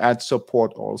 right at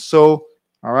support also.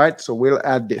 All right, so we'll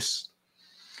add this.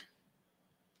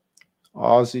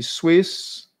 Aussie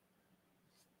Swiss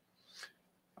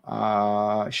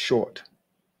short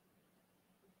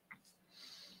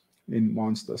in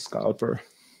Monster Scalper.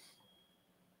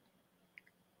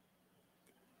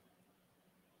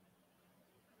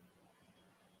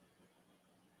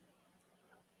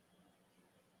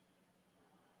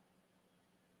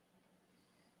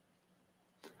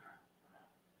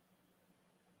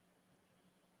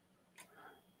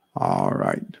 All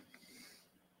right.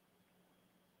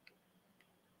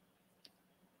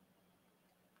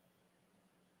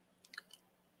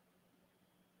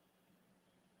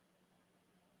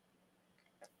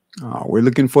 We're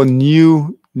looking for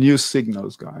new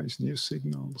signals, guys. New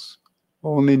signals.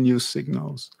 Only new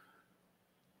signals.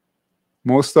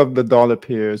 Most of the dollar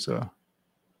pairs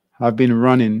have been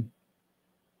running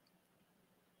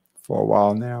for a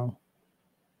while now.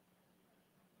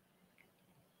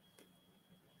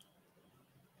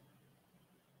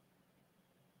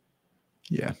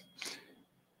 Yeah.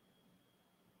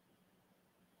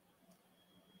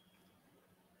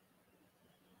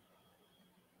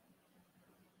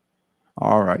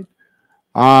 All right.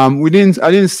 I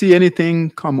didn't see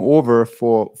anything come over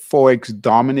for Forex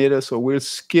Dominator, so we'll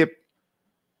skip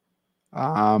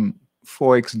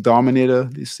Forex Dominator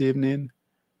this evening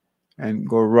and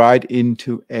go right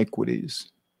into equities.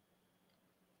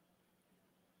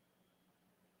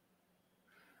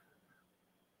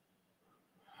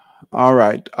 All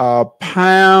right.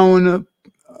 Pound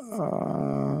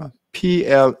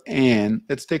PLN.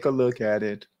 Let's take a look at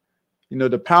it. You know,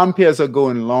 the pound pairs are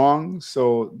going long,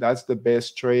 so that's the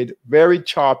best trade. Very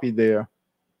choppy there.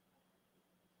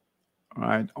 All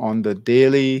right. On the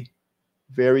daily,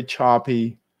 very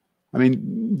choppy. I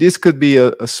mean, this could be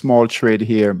a small trade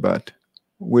here, but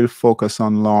we'll focus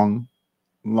on long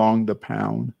the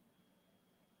pound.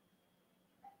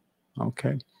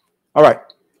 Okay. All right.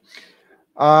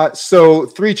 So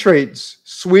 3 trades: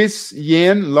 Swiss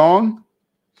yen long,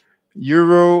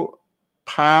 Euro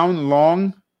pound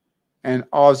long, and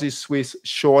Aussie Swiss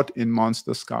short in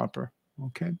Monster Scalper.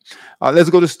 Okay.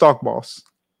 Let's go to Stock Boss.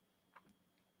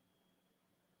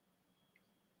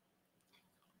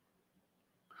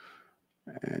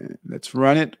 And let's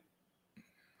run it.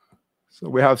 So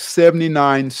we have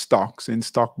 79 stocks in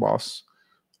Stock Boss.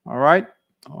 All right.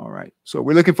 All right. So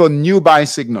we're looking for new buy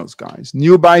signals, guys.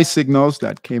 New buy signals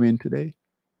that came in today.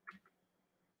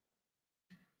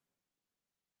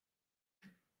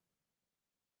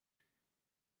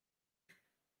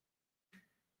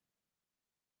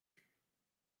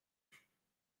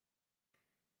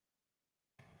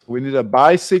 We need a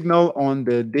buy signal on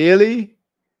the daily,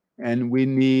 and we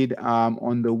need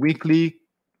on the weekly,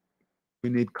 we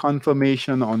need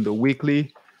confirmation on the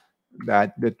weekly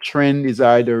that the trend is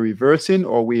either reversing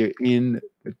or we're in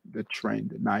the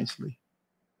trend nicely.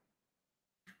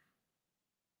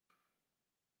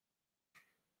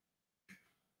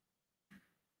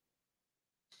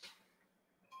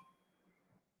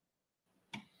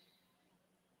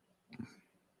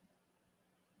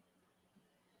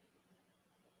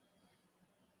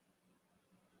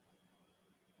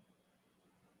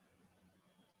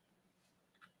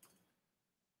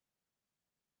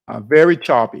 Very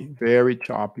choppy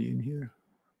in here,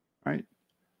 right?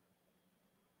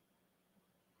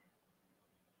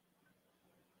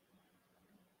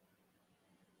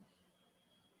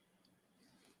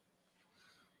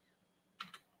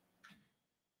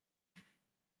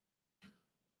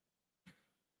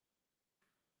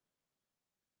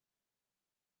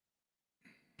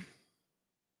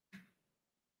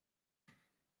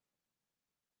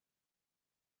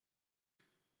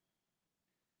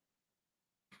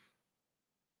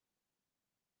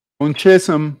 Don't chase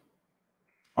them.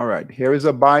 All right, here is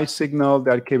a buy signal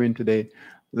that came in today.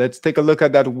 Let's take a look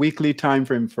at that weekly time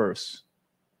frame first.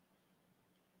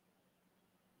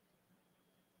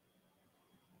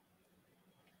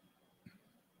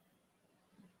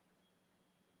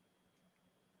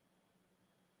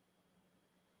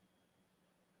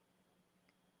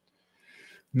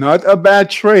 Not a bad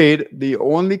trade. The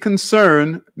only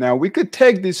concern, now we could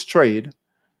take this trade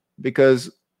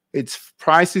because its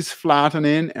price is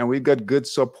flattening and we got good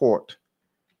support.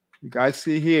 You guys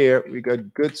see here, we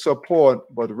got good support,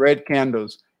 but red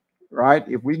candles, right?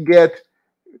 If we get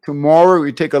tomorrow,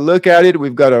 we take a look at it,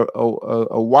 we've got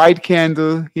a white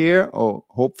candle here, or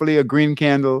hopefully a green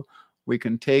candle. We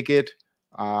can take it.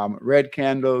 Red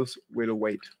candles, we'll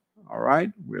wait. All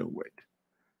right, we'll wait.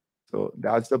 So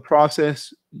that's the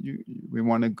process we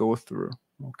want to go through.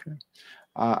 Okay.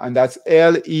 And that's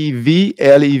LEV.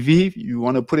 LEV, you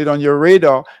want to put it on your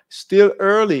radar. Still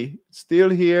early, still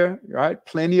here, right?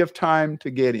 Plenty of time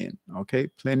to get in, okay?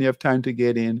 Plenty of time to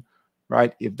get in,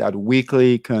 right? If that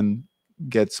weekly can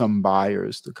get some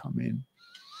buyers to come in.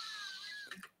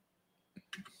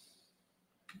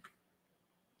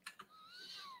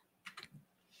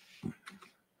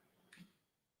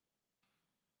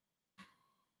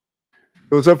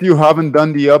 Those of you who haven't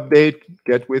done the update,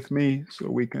 get with me so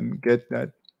we can get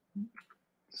that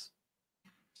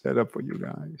set up for you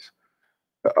guys.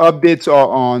 The updates are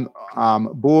on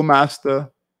Bullmaster,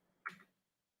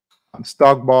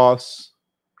 Stock Boss,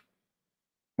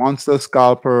 Monster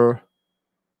Scalper,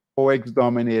 Forex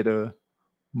Dominator,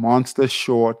 Monster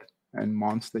Short, and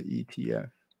Monster ETF.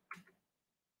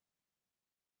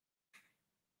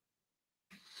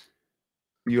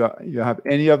 You have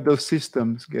any of those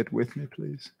systems, get with me,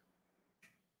 please.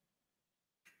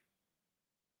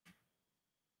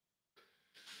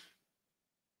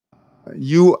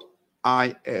 UIS.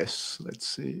 Let's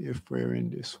see if we're in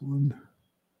this one.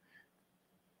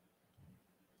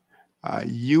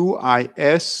 UIS.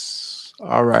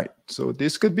 All right. So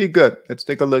this could be good. Let's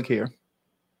take a look here.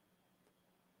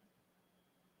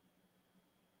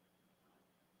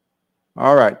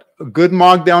 All right. A good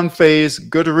markdown phase,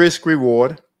 good risk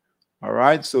reward. All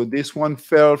right. So this one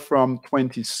fell from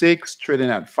 26, trading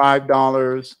at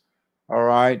 $5. All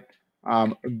right. A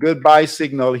good buy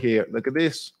signal here. Look at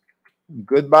this.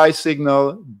 Good buy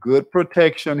signal, good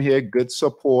protection here, good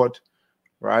support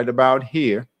right about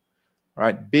here. All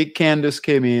right. Big candles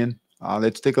came in.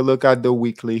 Let's take a look at the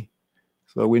weekly.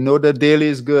 So we know the daily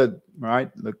is good, right?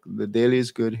 Look, the daily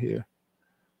is good here.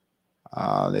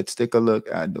 Let's take a look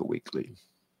at the weekly.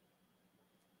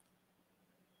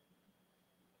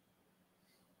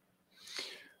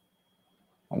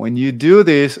 When you do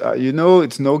this, you know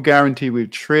it's no guarantee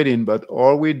with trading, but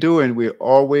all we're doing, we're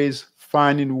always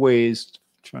finding ways,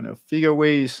 trying to figure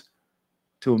ways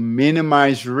to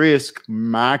minimize risk,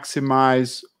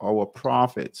 maximize our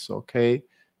profits, okay?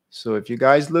 So if you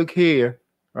guys look here,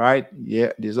 right?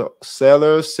 Yeah, these are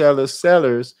sellers, sellers,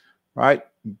 sellers, right?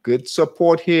 Good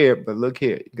support here, but look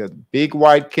here, you got big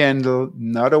white candle,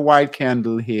 another white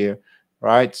candle here,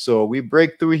 right? So we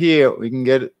break through here, we can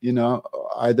get, you know,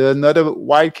 either another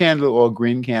white candle or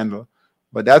green candle,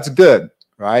 but that's good,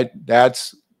 right? That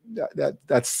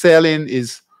selling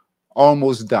is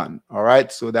almost done. All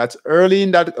right, so that's early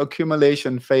in that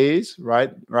accumulation phase,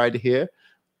 right here,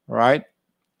 right?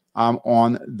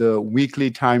 On the weekly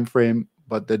time frame,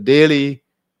 but the daily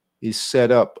is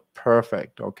set up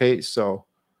perfect. Okay, so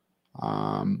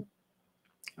all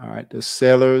right, the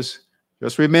sellers,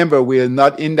 just remember, we are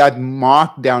not in that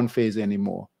markdown phase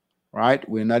anymore, right?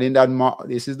 We're not in that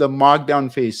this is the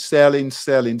markdown phase. Selling,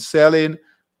 selling, selling,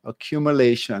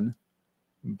 accumulation,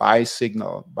 buy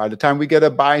signal. By the time we get a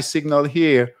buy signal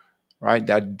here, right,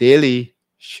 that daily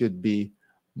should be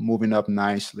moving up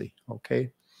nicely.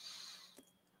 Okay.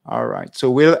 All right. So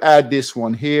we'll add this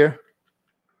one here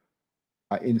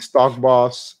in Stock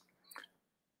Boss,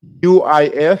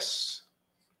 UIS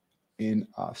in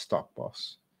Stock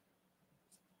Boss.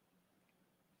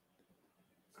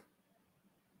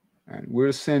 And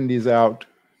we'll send these out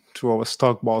to our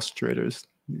Stock Boss traders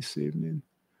this evening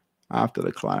after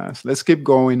the class. Let's keep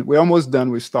going. We're almost done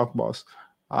with Stock Boss.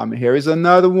 Here is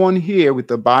another one here with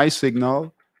the buy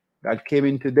signal that came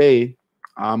in today.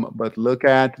 But look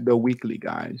at the weekly,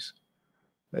 guys.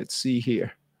 Let's see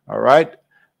here. All right.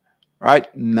 Right.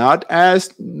 Not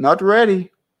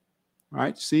ready.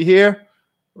 Right. See here.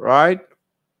 Right.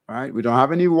 Right. We don't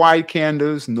have any white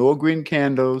candles, no green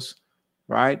candles.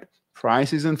 Right.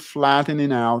 Price isn't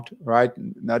flattening out. Right.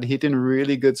 Not hitting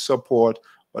really good support.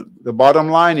 But the bottom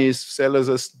line is sellers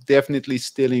are definitely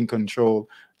still in control.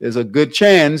 There's a good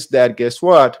chance that, guess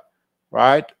what,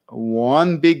 right?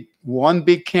 One big one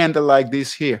big candle like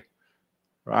this here,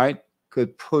 right,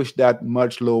 could push that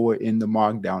much lower in the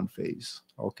markdown phase.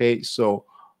 Okay, so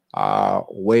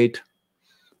wait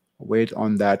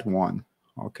on that one.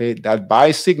 Okay, that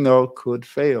buy signal could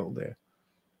fail there.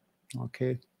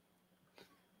 Okay,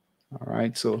 all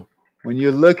right, so when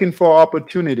you're looking for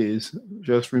opportunities,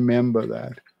 just remember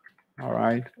that. All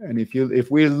right, and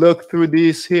if we look through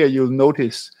these here, you'll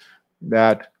notice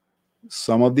that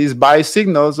some of these buy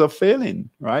signals are failing,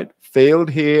 right? Failed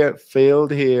here,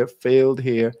 failed here, failed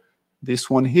here. This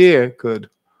one here could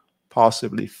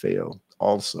possibly fail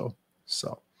also.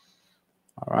 So,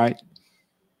 all right,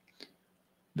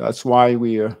 that's why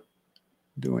we are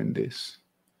doing this.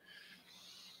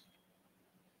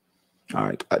 All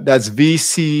right, that's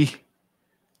VCSA.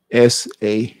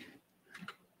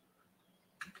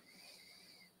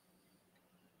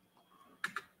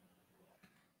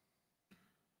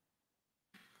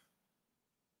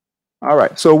 All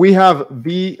right, so we have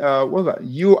what was that?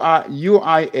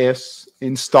 UIS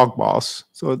in stock boss.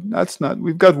 So that's not,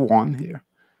 we've got one here.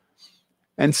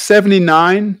 And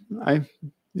 79,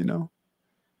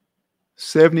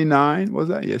 79, was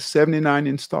that? Yes, 79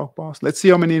 in stock boss. Let's see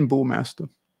how many in Bullmaster.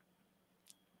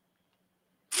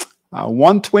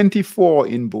 124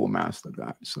 in Bullmaster,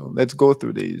 guys. So let's go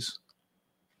through these.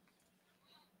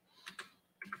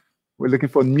 We're looking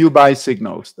for new buy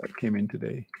signals that came in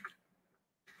today.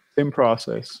 Same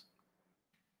process.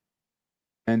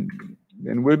 And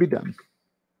then we'll be done.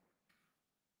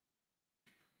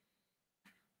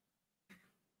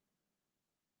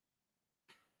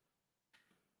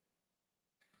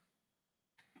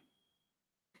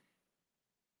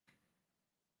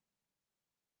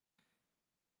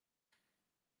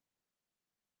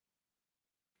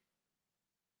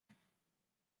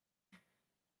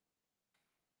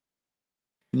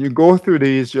 When you go through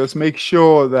these, just make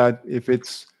sure that if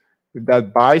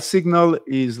that buy signal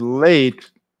is late,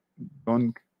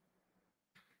 don't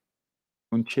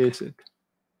chase it.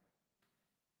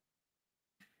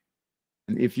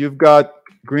 And if you've got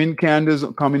green candles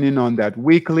coming in on that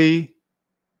weekly,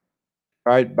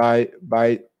 right, by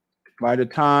the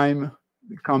time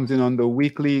it comes in on the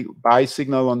weekly, buy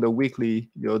signal on the weekly,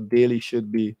 your daily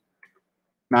should be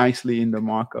nicely in the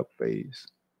markup phase.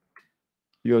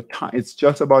 Your time, it's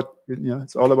just about,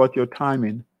 it's all about your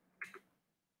timing.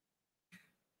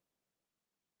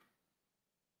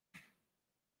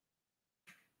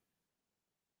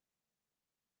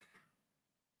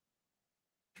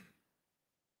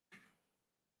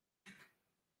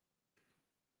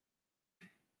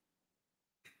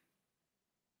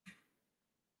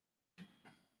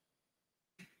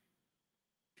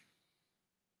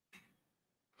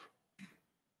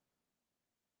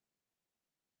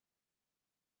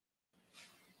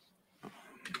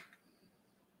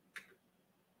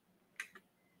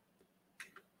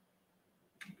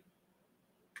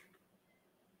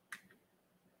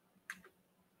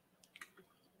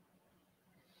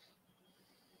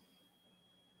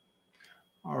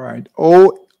 All right.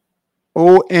 ONON.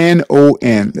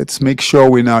 Let's make sure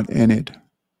we're not in it.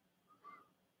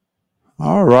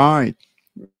 All right.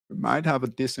 We might have a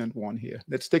decent one here.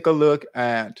 Let's take a look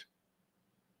at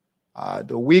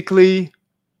the weekly.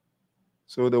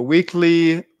 So the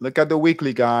weekly, look at the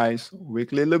weekly, guys.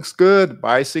 Weekly looks good.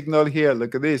 Buy signal here.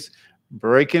 Look at this.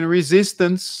 Breaking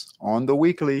resistance on the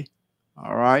weekly.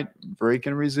 All right.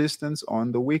 Breaking resistance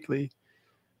on the weekly.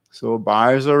 So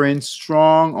buyers are in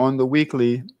strong on the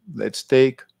weekly. Let's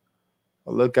take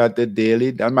a look at the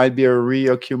daily. That might be a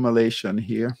reaccumulation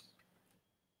here.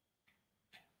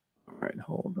 All right,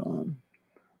 hold on.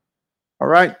 All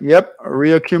right, yep, a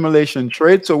reaccumulation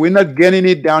trade. So we're not getting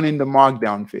it down in the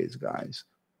markdown phase, guys.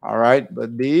 All right,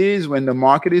 but these, when the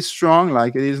market is strong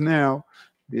like it is now,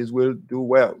 these will do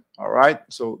well. All right,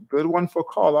 so good one for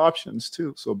call options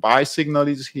too. So buy signal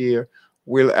is here.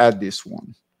 We'll add this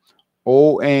one.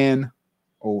 ON,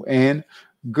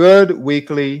 good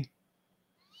weekly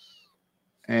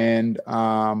and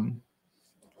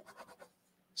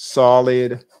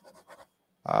solid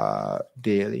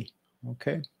daily.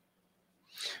 Okay.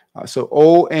 So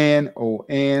ON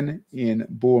in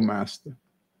Bullmaster.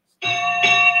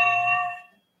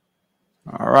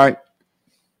 All right.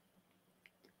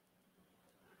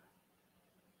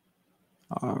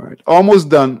 All right. Almost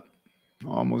done.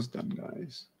 Almost done,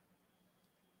 guys.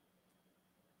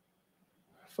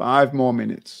 5 more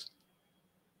minutes.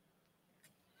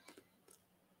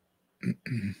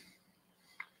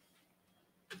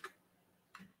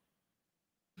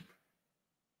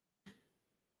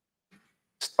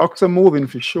 Stocks are moving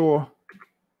for sure.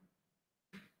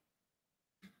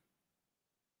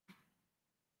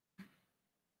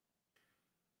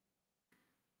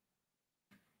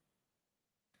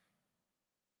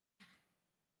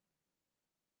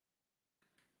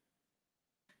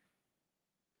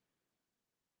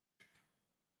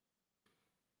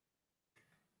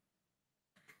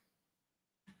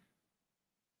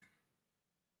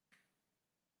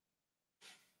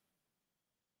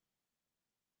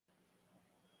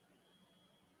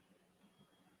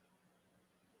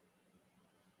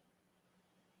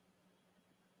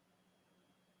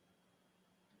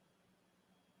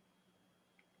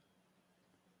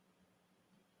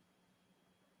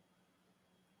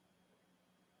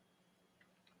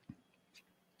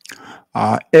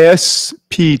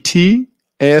 SPT,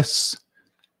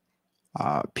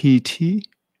 PT.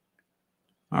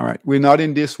 All right, we're not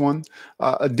in this one.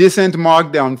 A descent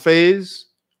markdown phase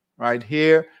right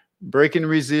here, breaking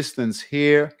resistance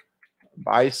here,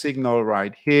 buy signal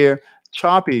right here.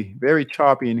 Choppy, very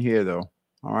choppy in here though.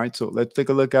 All right, so let's take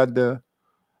a look at the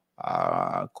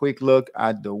quick look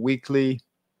at the weekly.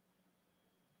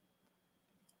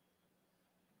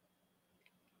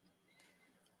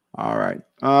 All right,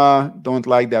 don't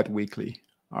like that weekly.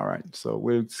 All right, so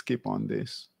we'll skip on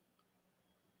this.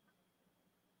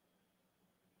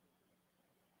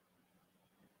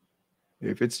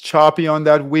 If it's choppy on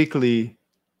that weekly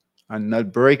and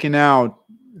not breaking out,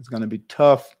 it's going to be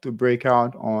tough to break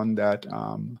out on that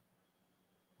on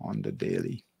the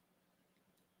daily.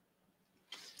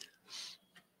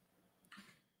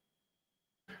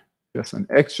 Just an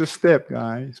extra step,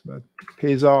 guys, but it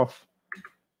pays off.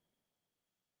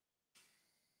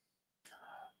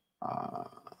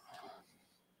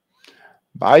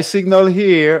 Buy signal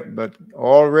here, but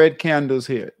all red candles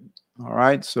here. All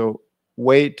right, so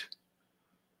wait.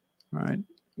 All right,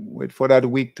 wait for that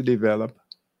week to develop.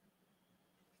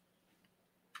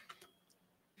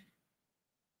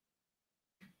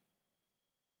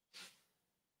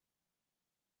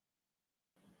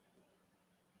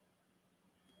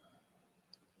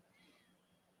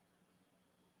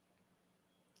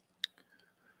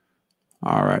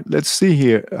 All right, let's see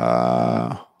here.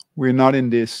 We're not in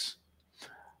this.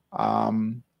 All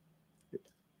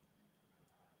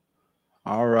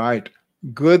right,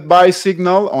 good buy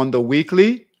signal on the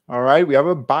weekly. All right, we have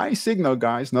a buy signal,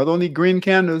 guys. Not only green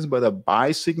candles, but a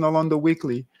buy signal on the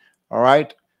weekly. All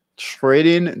right,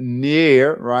 trading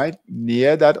near, right,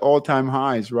 near that all-time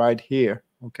highs right here.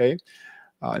 Okay,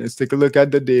 let's take a look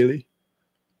at the daily.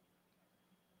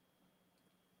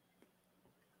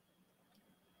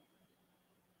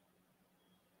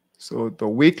 So the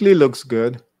weekly looks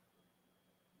good.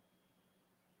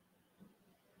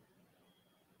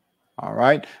 All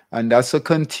right, and that's a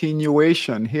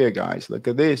continuation here, guys. Look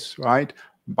at this, right?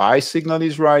 Buy signal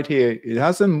is right here. It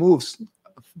hasn't moved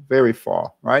very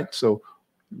far, right? So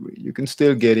you can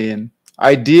still get in.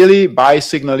 Ideally, buy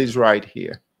signal is right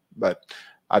here, but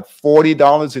at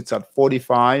 $40, it's at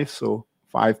 45, so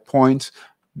 5 points,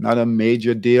 not a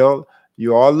major deal.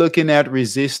 You are looking at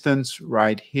resistance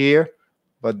right here,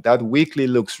 but that weekly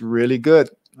looks really good.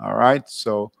 All right,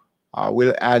 so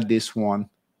we'll add this one.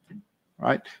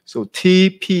 Right, so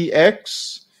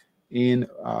TPX in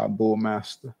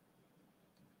Bullmaster.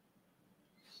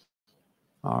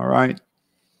 All right,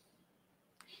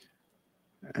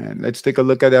 and let's take a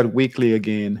look at that weekly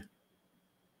again,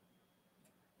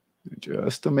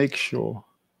 just to make sure.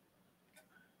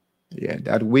 Yeah,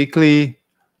 that weekly,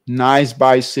 nice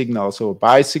buy signal. So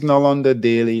buy signal on the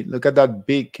daily. Look at that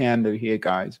big candle here,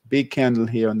 guys. Big candle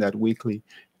here on that weekly,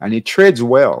 and it trades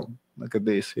well. Look at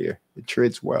this here. It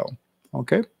trades well.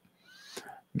 Okay.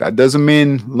 That doesn't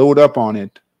mean load up on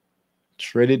it.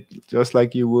 Trade it just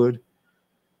like you would.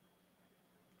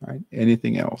 Right?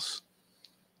 Anything else?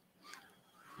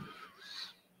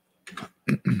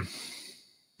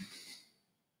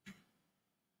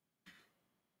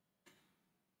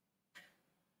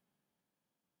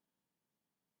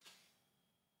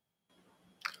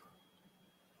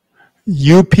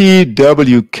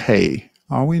 UPWK.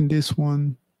 Are we in this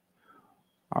one?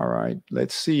 All right.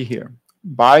 Let's see here.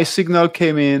 Buy signal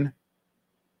came in.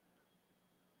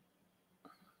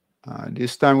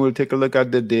 This time we'll take a look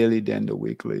at the daily, then the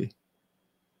weekly.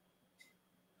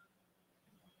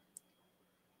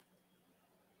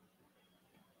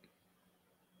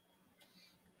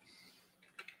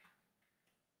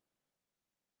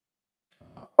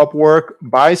 Upwork,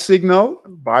 buy signal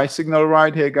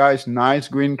right here, guys. Nice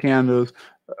green candles.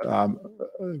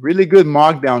 Really good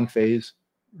markdown phase.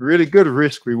 Really good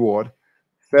risk reward.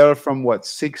 Fell from what,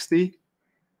 60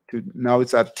 to now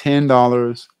it's at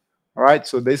 $10. All right,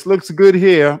 so this looks good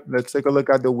here. Let's take a look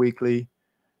at the weekly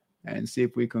and see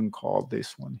if we can call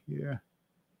this one here.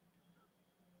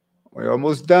 We're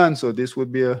almost done, so this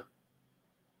would be a,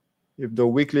 if the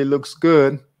weekly looks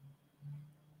good.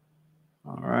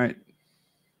 All right.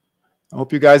 I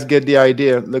hope you guys get the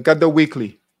idea. Look at the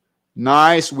weekly.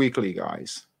 Nice weekly,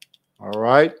 guys. All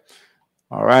right.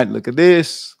 All right, look at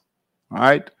this. All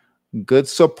right. Good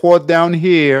support down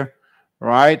here.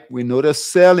 Right. We know the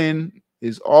selling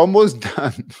is almost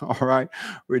done. All right.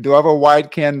 We do have a white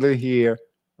candle here.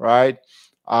 Right.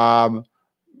 I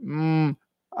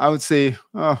would say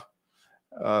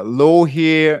low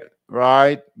here.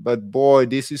 Right. But boy,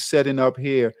 this is setting up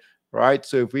here. Right.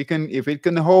 So if it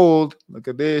can hold, look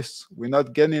at this. We're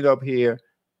not getting it up here.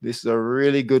 This is a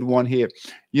really good one here.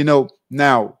 You know,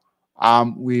 now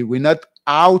we're not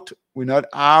out. We're not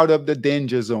out of the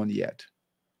danger zone yet.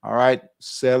 All right,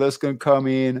 sellers can come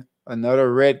in.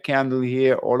 Another red candle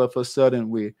here. All of a sudden,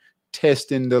 we're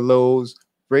testing the lows,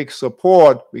 break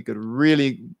support. We could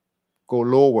really go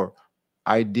lower.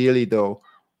 Ideally, though,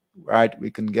 right, we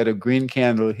can get a green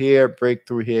candle here, break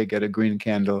through here, get a green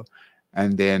candle,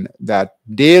 and then that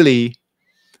daily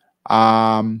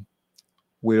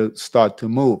will start to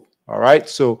move. All right,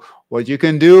 so what you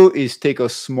can do is take a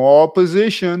small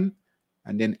position,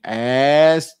 and then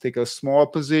take a small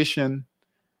position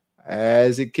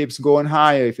as it keeps going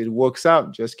higher. If it works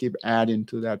out, just keep adding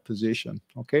to that position.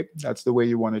 Okay, that's the way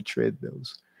you want to trade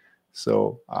those.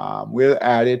 So we'll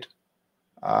add it.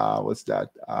 What's that?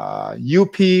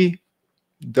 UPWK.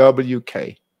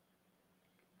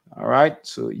 All right,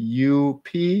 so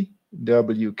UPWK,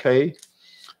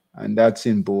 and that's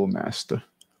in Bullmaster.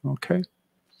 Okay.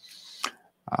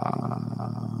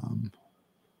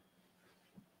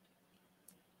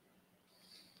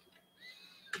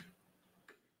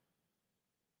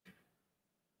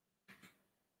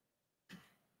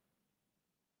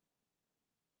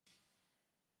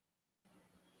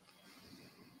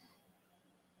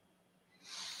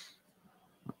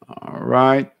 All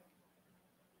right.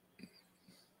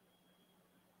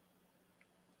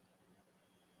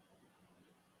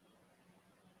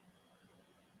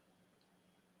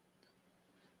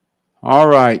 All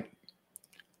right.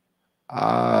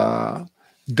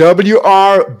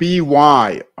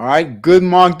 WRBY. All right. Good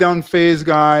markdown phase,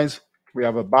 guys. We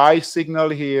have a buy signal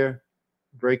here,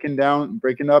 breaking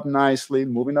up nicely,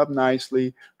 moving up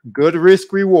nicely. Good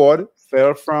risk reward.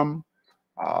 Fell from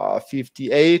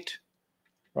 58,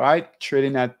 right?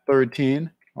 Trading at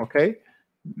 13. Okay.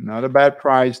 Not a bad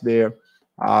price there.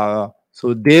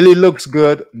 So daily looks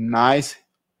good. Nice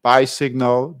buy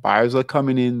signal. Buyers are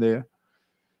coming in there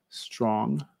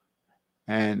strong.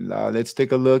 And let's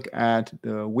take a look at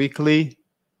the weekly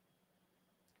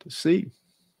to see.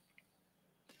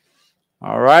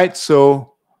 All right,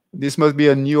 so this must be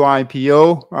a new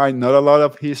IPO, right? Not a lot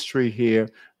of history here.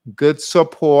 Good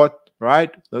support,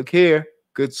 right? Look here,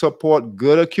 good support,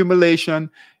 good accumulation.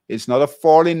 It's not a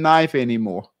falling knife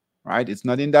anymore, right? It's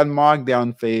not in that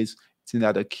markdown phase. It's in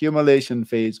that accumulation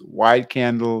phase. White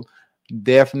candle,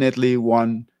 definitely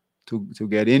one to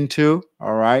get into,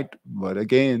 all right? But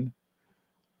again,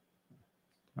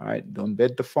 all right, don't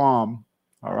bet the farm.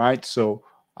 All right, so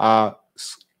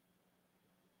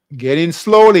getting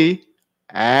slowly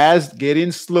as this,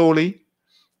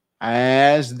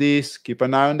 keep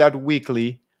an eye on that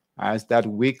weekly. As that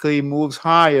weekly moves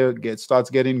higher, starts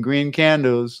getting green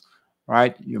candles,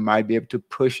 right? You might be able to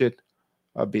push it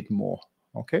a bit more.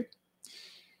 Okay.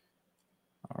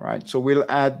 All right, so we'll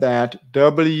add that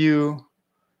W,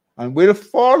 and we'll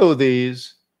follow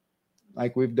these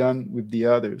like we've done with the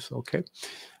others. Okay.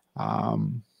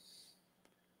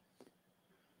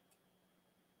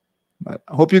 But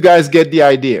I hope you guys get the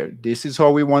idea. This is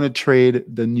how we want to trade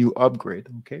the new upgrade.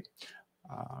 Okay.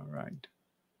 All right.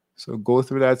 So go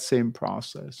through that same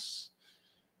process.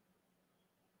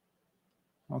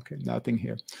 Okay, nothing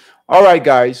here. All right,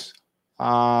 guys.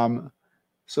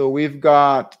 So we've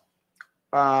got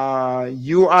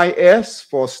UIS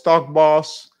for Stock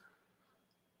Boss,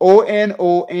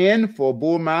 ONON for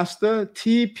Bullmaster,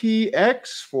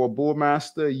 TPX for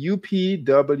Bullmaster,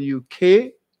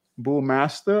 UPWK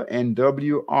Bullmaster, and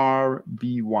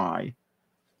WRBY.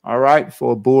 All right,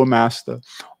 for Bullmaster.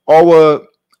 Our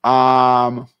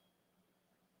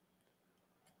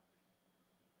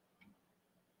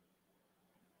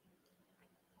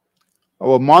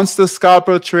monster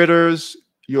scalper traders,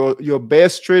 your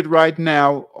best trade right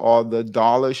now are the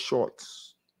dollar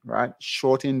shorts, right?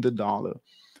 Shorting the dollar.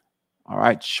 All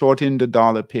right, shorting the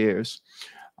dollar pairs.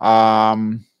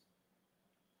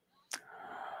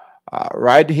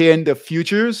 Right here in the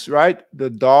futures, right? The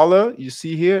dollar, you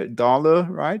see here, dollar,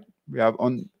 right? We have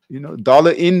on,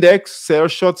 dollar index, sell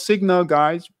short signal,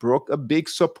 guys, broke a big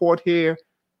support here,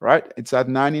 right? It's at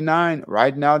 99.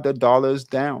 Right now, the dollar is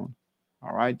down.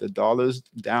 All right, the dollar's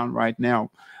down right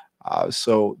now.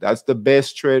 So that's the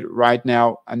best trade right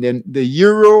now. And then the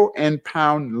euro and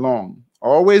pound long.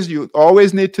 You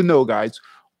always need to know, guys,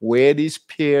 where these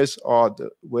pairs are,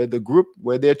 where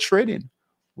they're trading.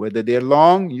 Whether they're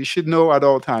long, you should know at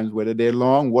all times whether they're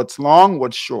long, what's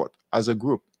short as a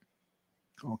group.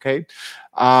 Okay.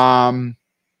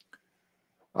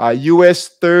 US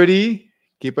 30,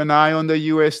 keep an eye on the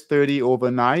US 30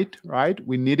 overnight, right?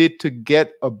 We need it to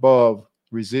get above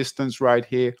resistance right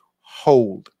here.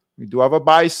 Hold. We do have a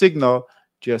buy signal.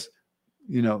 Just,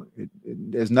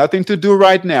 there's nothing to do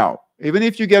right now. Even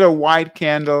if you get a white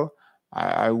candle,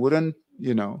 I wouldn't,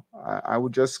 I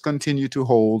would just continue to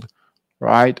hold,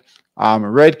 right?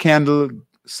 Red candle,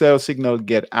 sell signal,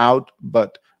 get out,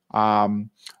 but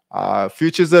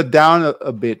futures are down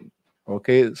a bit.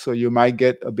 Okay, so you might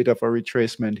get a bit of a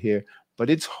retracement here, but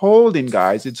it's holding,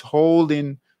 guys. It's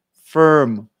holding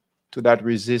firm to that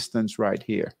resistance right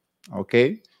here.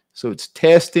 Okay, so it's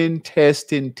testing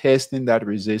that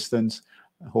resistance,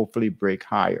 hopefully break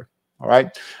higher. All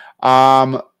right,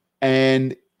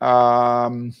 and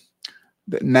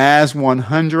the NAS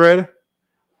 100,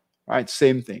 right?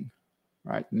 Same thing,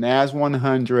 right? NAS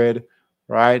 100,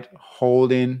 right?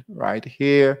 Holding right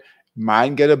here.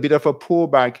 Might get a bit of a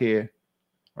pullback here,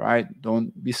 right?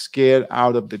 Don't be scared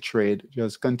out of the trade.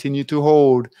 Just continue to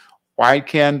hold. White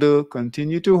candle,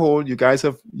 continue to hold.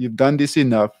 You've done this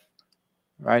enough,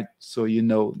 right? So you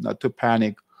know not to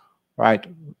panic, right?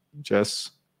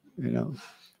 Just,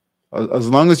 as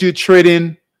long as you're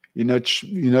trading, you're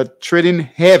not trading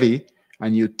heavy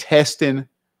and you're testing,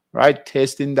 right?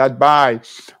 Testing that buy.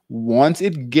 Once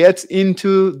it gets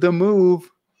into the move,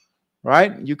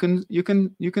 right, you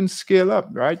can scale up,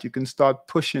 right? You can start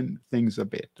pushing things a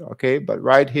bit. Okay, but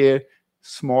right here,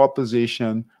 small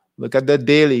position. Look at the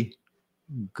daily.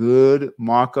 Good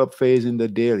markup phase in the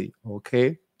daily.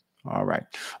 Okay, all right,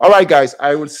 guys.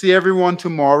 I will see everyone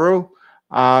tomorrow.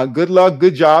 Good luck,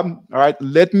 good job. All right,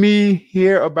 let me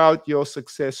hear about your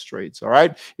success trades. All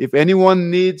right, if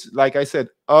anyone needs, like I said,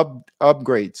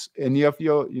 upgrades, any of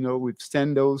your, we've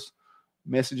sent those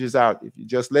messages out. If you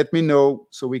just let me know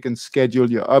so we can schedule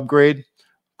your upgrade.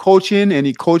 Coaching,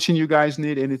 any coaching you guys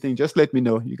need, anything, just let me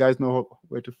know. You guys know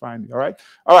where to find me. All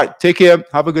right, take care.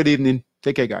 Have a good evening.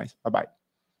 Take care, guys. Bye-bye.